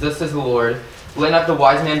 where it says, "Thus says the Lord, let not the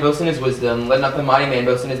wise man boast in his wisdom, let not the mighty man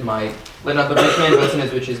boast in his might, let not the rich man boast in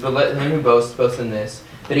his riches, but let him who boasts boast in this,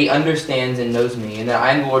 that he understands and knows me, and that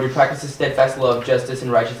I am the Lord who practices steadfast love, justice,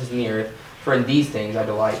 and righteousness in the earth, for in these things I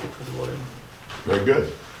delight," for the Lord. Very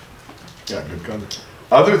good. Yeah, good comment.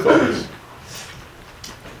 Other thoughts?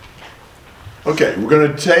 Okay, we're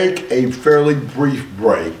going to take a fairly brief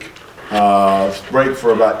break. Let's break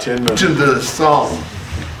for about 10 minutes. Into the psalm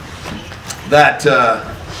that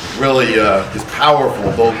really is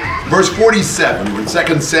powerful. Verse 47, in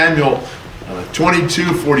 2 Samuel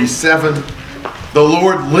 22:47, "The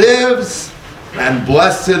Lord lives, and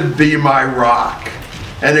blessed be my rock,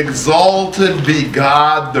 and exalted be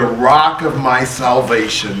God, the rock of my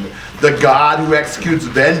salvation. the God who executes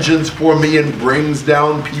vengeance for me and brings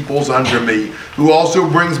down peoples under me, who also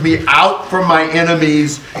brings me out from my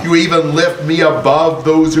enemies. You even lift me above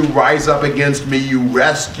those who rise up against me. You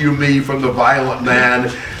rescue me from the violent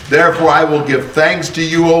man. Therefore I will give thanks to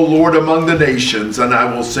you, O Lord, among the nations, and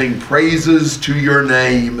I will sing praises to your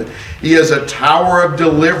name. He is a tower of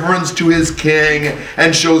deliverance to his king,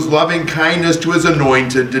 and shows loving kindness to his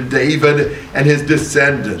anointed, to David and his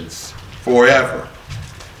descendants forever.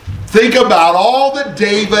 Think about all that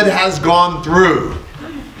David has gone through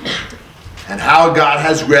and how God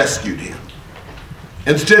has rescued him.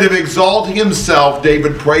 Instead of exalting himself,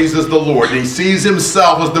 David praises the Lord. And he sees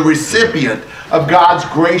himself as the recipient of God's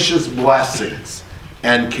gracious blessings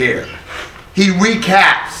and care. He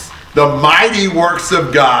recaps the mighty works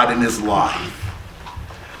of God in his life.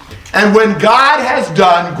 And when God has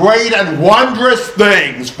done great and wondrous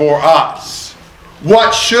things for us,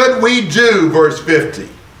 what should we do? Verse 50.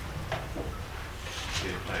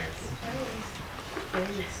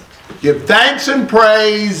 Give thanks and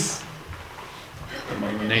praise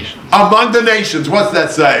among the nations. Among the nations. What's that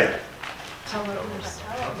say?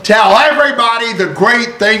 Tell everybody the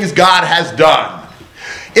great things God has done.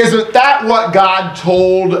 Isn't that what God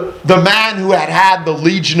told the man who had the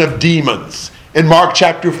legion of demons in Mark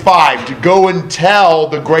chapter 5 to go and tell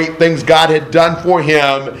the great things God had done for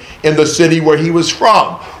him in the city where he was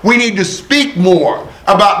from? We need to speak more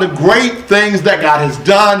about the great things that God has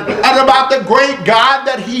done and about the great God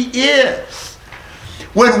that he is.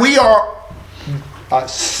 When we are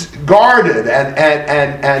guarded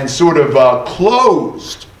and sort of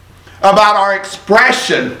closed about our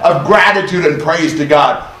expression of gratitude and praise to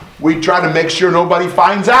God, we try to make sure nobody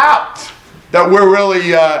finds out that we're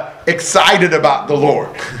really excited about the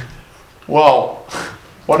Lord. Well,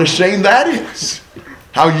 what a shame that is.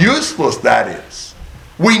 How useless that is.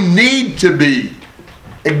 We need to be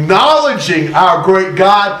acknowledging our great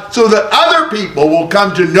God so that other people will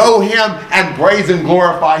come to know him and praise and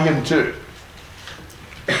glorify him too.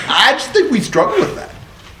 I just think we struggle with that.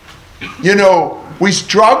 You know, we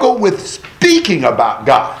struggle with speaking about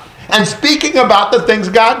God and speaking about the things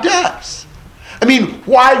God does. I mean,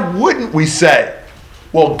 why wouldn't we say,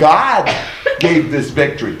 well, God gave this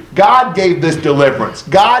victory. God gave this deliverance.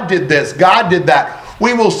 God did this. God did that.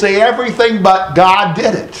 We will say everything but God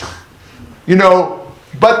did it. You know,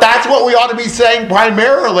 but that's what we ought to be saying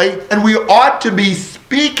primarily, and we ought to be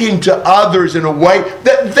speaking to others in a way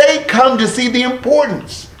that they come to see the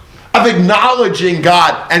importance of acknowledging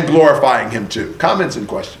God and glorifying him too. Comments and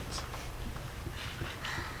questions?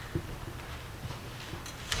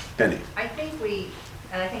 Penny. I think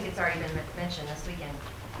and I think it's already been mentioned this weekend,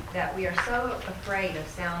 that we are so afraid of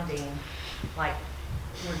sounding like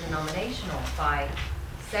we're denominational by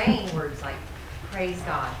saying words like praise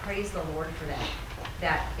God, praise the Lord for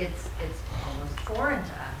that it's almost foreign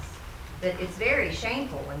to us. That it's very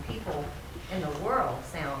shameful when people in the world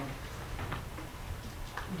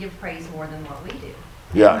give praise more than what we do.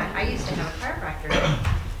 Yeah. I used to have a chiropractor,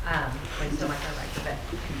 well, he's still my chiropractor,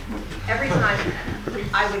 but every time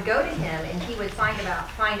I would go to him and he would find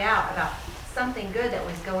out about something good that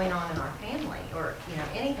was going on in our family, or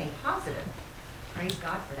anything positive. Praise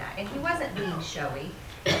God for that. And he wasn't being showy,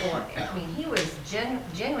 he was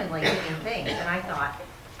genuinely doing things, and I thought,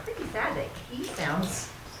 pretty sad that he sounds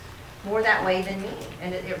more that way than me,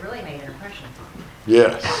 and it really made an impression on me.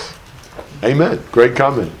 Yes. Amen. Great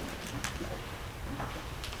comment.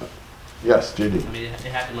 Yes, Judy. I mean, it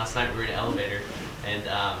happened last night. We were in an elevator, and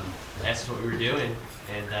asked us what we were doing,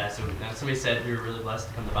 and so somebody said we were really blessed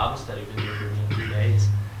to come to Bible study. We've been here for 3 days.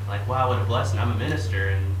 I'm like, wow, what a blessing! I'm a minister,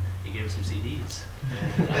 and he gave us some CDs.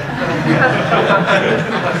 And,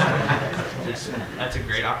 that's a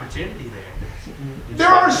great opportunity there. There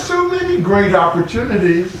are so many great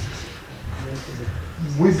opportunities.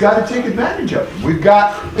 We've got to take advantage of them.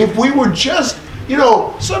 If we were just,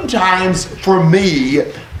 sometimes for me,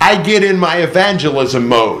 I get in my evangelism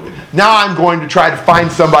mode. Now I'm going to try to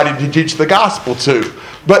find somebody to teach the gospel to.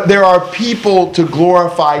 But there are people to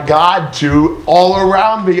glorify God to all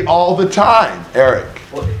around me all the time. Eric.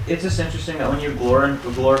 Well, it's just interesting that when you're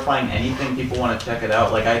glorifying anything, people want to check it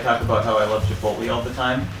out. Like I talk about how I love Chipotle all the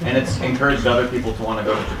time, and it's encouraged other people to want to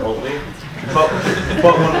go to Chipotle.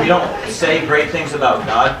 But when we don't say great things about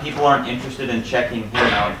God, people aren't interested in checking him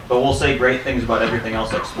out. But we'll say great things about everything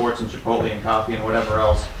else, like sports and Chipotle and coffee and whatever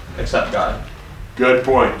else, except God. Good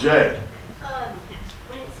point. Jay.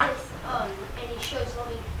 When it says, and he shows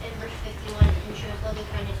loving, in verse 51, and shows loving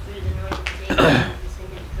kindness through the north of David and his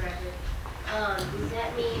descendants forever. Does that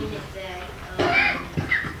mean that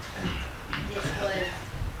this was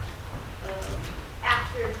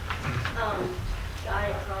after God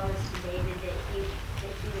had promised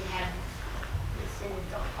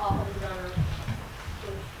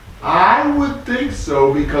I would think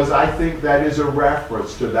so, because I think that is a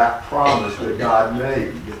reference to that promise that God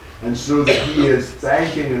made. And so that he is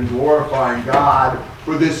thanking and glorifying God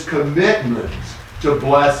for this commitment to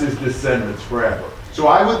bless his descendants forever. So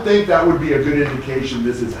I would think that would be a good indication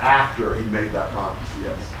this is after he made that promise.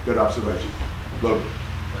 Yes, good observation. Logan.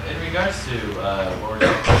 In regards to what we're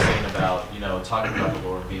saying about, talking about the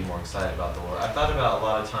Lord, being more excited about the Lord, I thought about a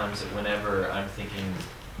lot of times that whenever I'm thinking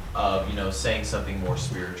of, saying something more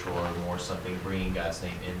spiritual or more something, bringing God's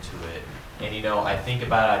name into it, and, I think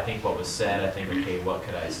about it, I think what was said, I think, okay, what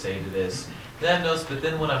could I say to this? Then I notice, but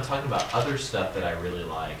then when I'm talking about other stuff that I really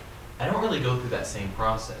like, I don't really go through that same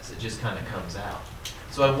process. It just kind of comes out.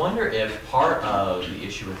 So I wonder if part of the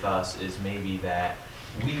issue with us is maybe that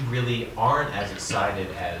we really aren't as excited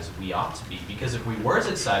as we ought to be. Because if we were as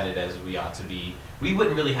excited as we ought to be, we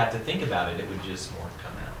wouldn't really have to think about it. It would just more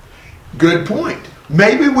come out. Good point.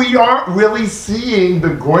 Maybe we aren't really seeing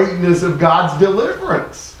the greatness of God's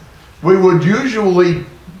deliverance. We would usually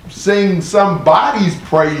sing somebody's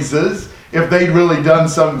praises if they'd really done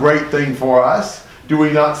some great thing for us. Do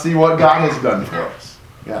we not see what God has done for us?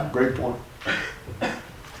 Yeah, great point.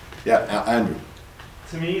 Yeah, Andrew.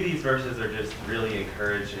 To me, these verses are just really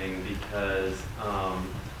encouraging because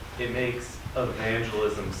it makes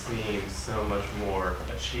evangelism seem so much more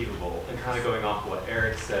achievable. And kind of going off what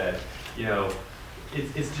Eric said,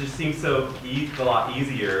 it just seems so a lot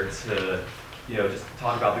easier to, just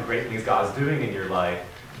talk about the great things God's doing in your life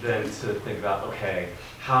than to think about, okay,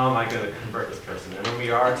 how am I going to convert this person? And when we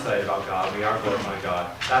are excited about God, we are glorifying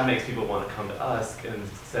God, that makes people want to come to us and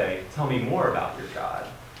say, tell me more about your God.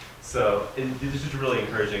 So it's just really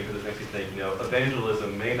encouraging because it makes you think,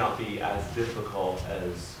 evangelism may not be as difficult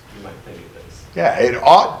as you might think it is. Yeah, it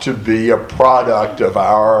ought to be a product of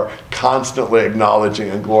our constantly acknowledging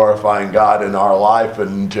and glorifying God in our life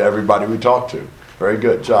and to everybody we talk to. Very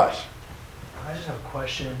good. Josh. I just have a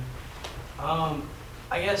question.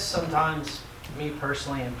 I guess sometimes, me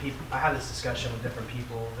personally, and people, I have this discussion with different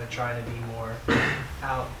people that try to be more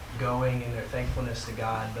outgoing in their thankfulness to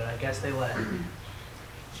God, but I guess they let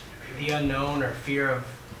the unknown or fear of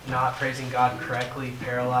not praising God correctly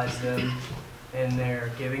paralyze them in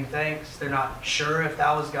their giving thanks. They're not sure if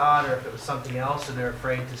that was God or if it was something else, so they're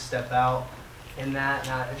afraid to step out in that.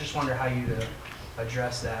 And I just wonder how you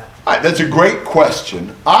address that. That's a great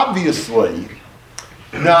question. Obviously,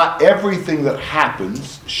 not everything that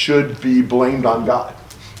happens should be blamed on God.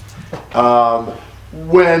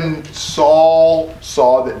 When Saul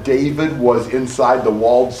saw that David was inside the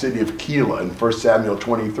walled city of Keilah in 1 Samuel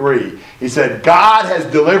 23, he said, God has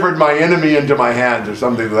delivered my enemy into my hands, or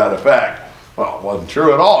something to that effect. Well, it wasn't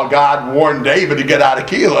true at all. God warned David to get out of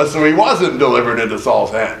Keilah, so he wasn't delivered into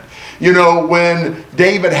Saul's hand. When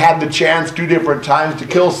David had the chance 2 different times to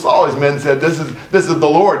kill Saul, his men said, this is the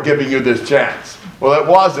Lord giving you this chance. Well, it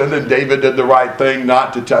wasn't, and David did the right thing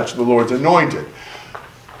not to touch the Lord's anointed.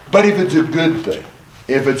 But if it's a good thing,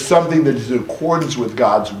 if it's something that is in accordance with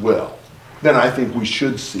God's will, then I think we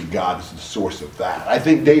should see God as the source of that. I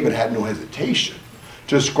think David had no hesitation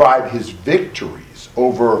to ascribe his victories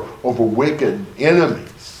over wicked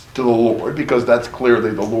enemies to the Lord, because that's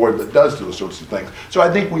clearly the Lord that does those sorts of things. So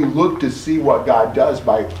I think we look to see what God does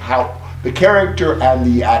by how the character and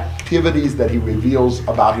the activities that he reveals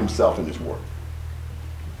about himself in his word.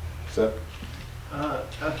 So?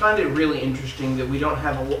 I find it really interesting that we don't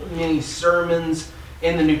have many sermons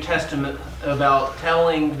in the New Testament about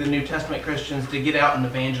telling the New Testament Christians to get out and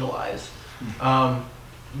evangelize,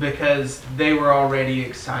 because they were already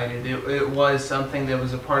excited. It was something that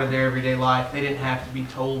was a part of their everyday life. They didn't have to be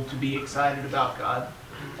told to be excited about God,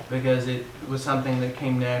 because it was something that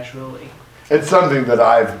came naturally. It's something that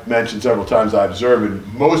I've mentioned several times. I observe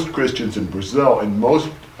in most Christians in Brazil, in most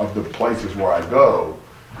of the places where I go,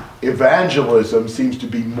 evangelism seems to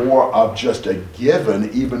be more of just a given,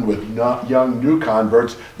 even with young new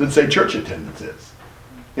converts, than, say, church attendance is.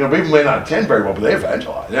 People may not attend very well, but they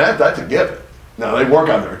evangelize. That's a given. Now, they work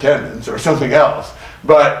on their attendance or something else.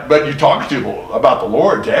 But you talk to people about the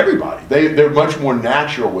Lord, to everybody. They're much more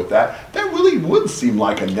natural with that. That really would seem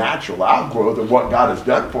like a natural outgrowth of what God has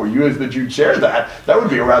done for you, is that you'd share that. That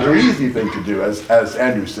would be a rather easy thing to do, as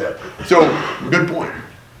Andrew said. So, good point.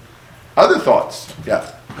 Other thoughts?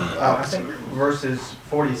 Yeah. I think verses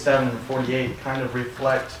 47 and 48 kind of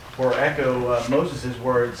reflect or echo Moses'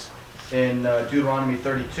 words in Deuteronomy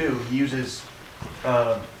 32. He uses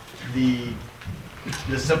the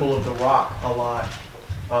symbol of the rock a lot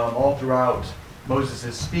all throughout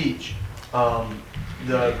Moses' speech. And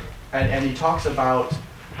he talks about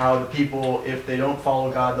how the people, if they don't follow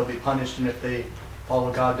God, they'll be punished, and if they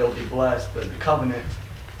follow God, they'll be blessed. But the covenant,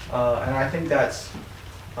 and I think that's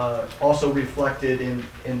also reflected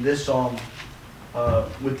in this psalm,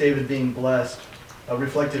 with David being blessed,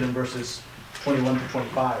 reflected in verses 21 to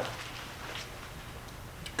 25.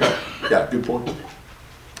 Okay. Yeah, good point.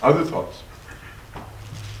 Other thoughts?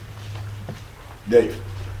 Dave?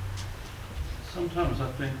 Sometimes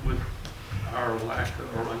I think with our lack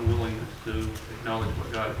or unwillingness to acknowledge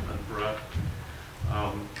what God has done for us,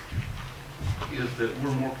 is that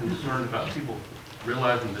we're more concerned about people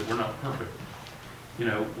realizing that we're not perfect. You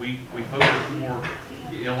know, we focus more,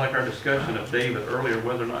 you know, like our discussion of David earlier,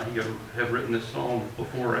 whether or not he had written this psalm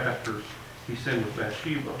before or after he sinned with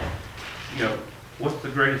Bathsheba. You know, what's the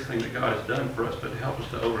greatest thing that God has done for us but to help us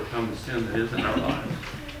to overcome the sin that is in our lives?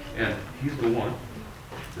 And he's the one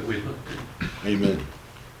that we look to. Amen.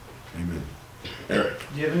 Amen. Eric?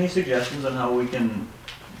 Do you have any suggestions on how we can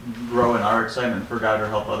grow in our excitement for God or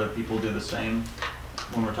help other people do the same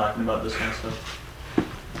when we're talking about this kind of stuff?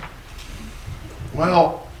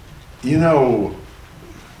 Well, you know,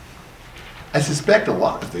 I suspect a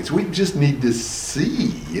lot of things. We just need to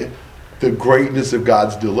see the greatness of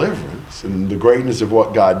God's deliverance and the greatness of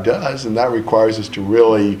what God does, and that requires us to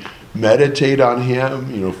really meditate on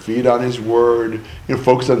Him, you know, feed on His Word, you know,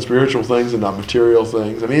 focus on spiritual things and not material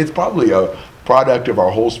things. I mean, it's probably a product of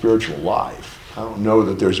our whole spiritual life. I don't know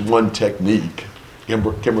that there's one technique.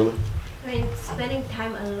 Kimberly? I mean, spending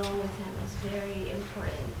time alone with Him is very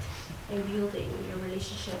important in building your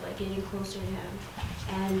relationship, like getting closer to Him,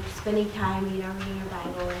 and spending time, you know, reading your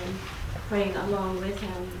Bible and praying along with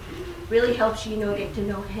Him really helps you, you know, get to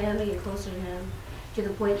know Him and get closer to Him to the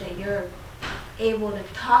point that you're able to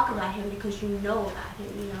talk about Him because you know about Him,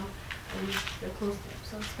 you know, and you're close to Him.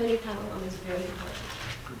 So spending time alone is very important.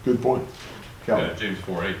 Good point. Calvin? Yeah, James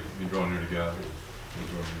 4:8, you draw near to God.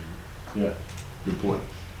 Yeah, good point.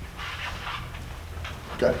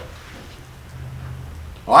 Okay.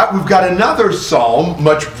 All right, we've got another psalm,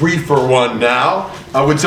 much briefer one now. Would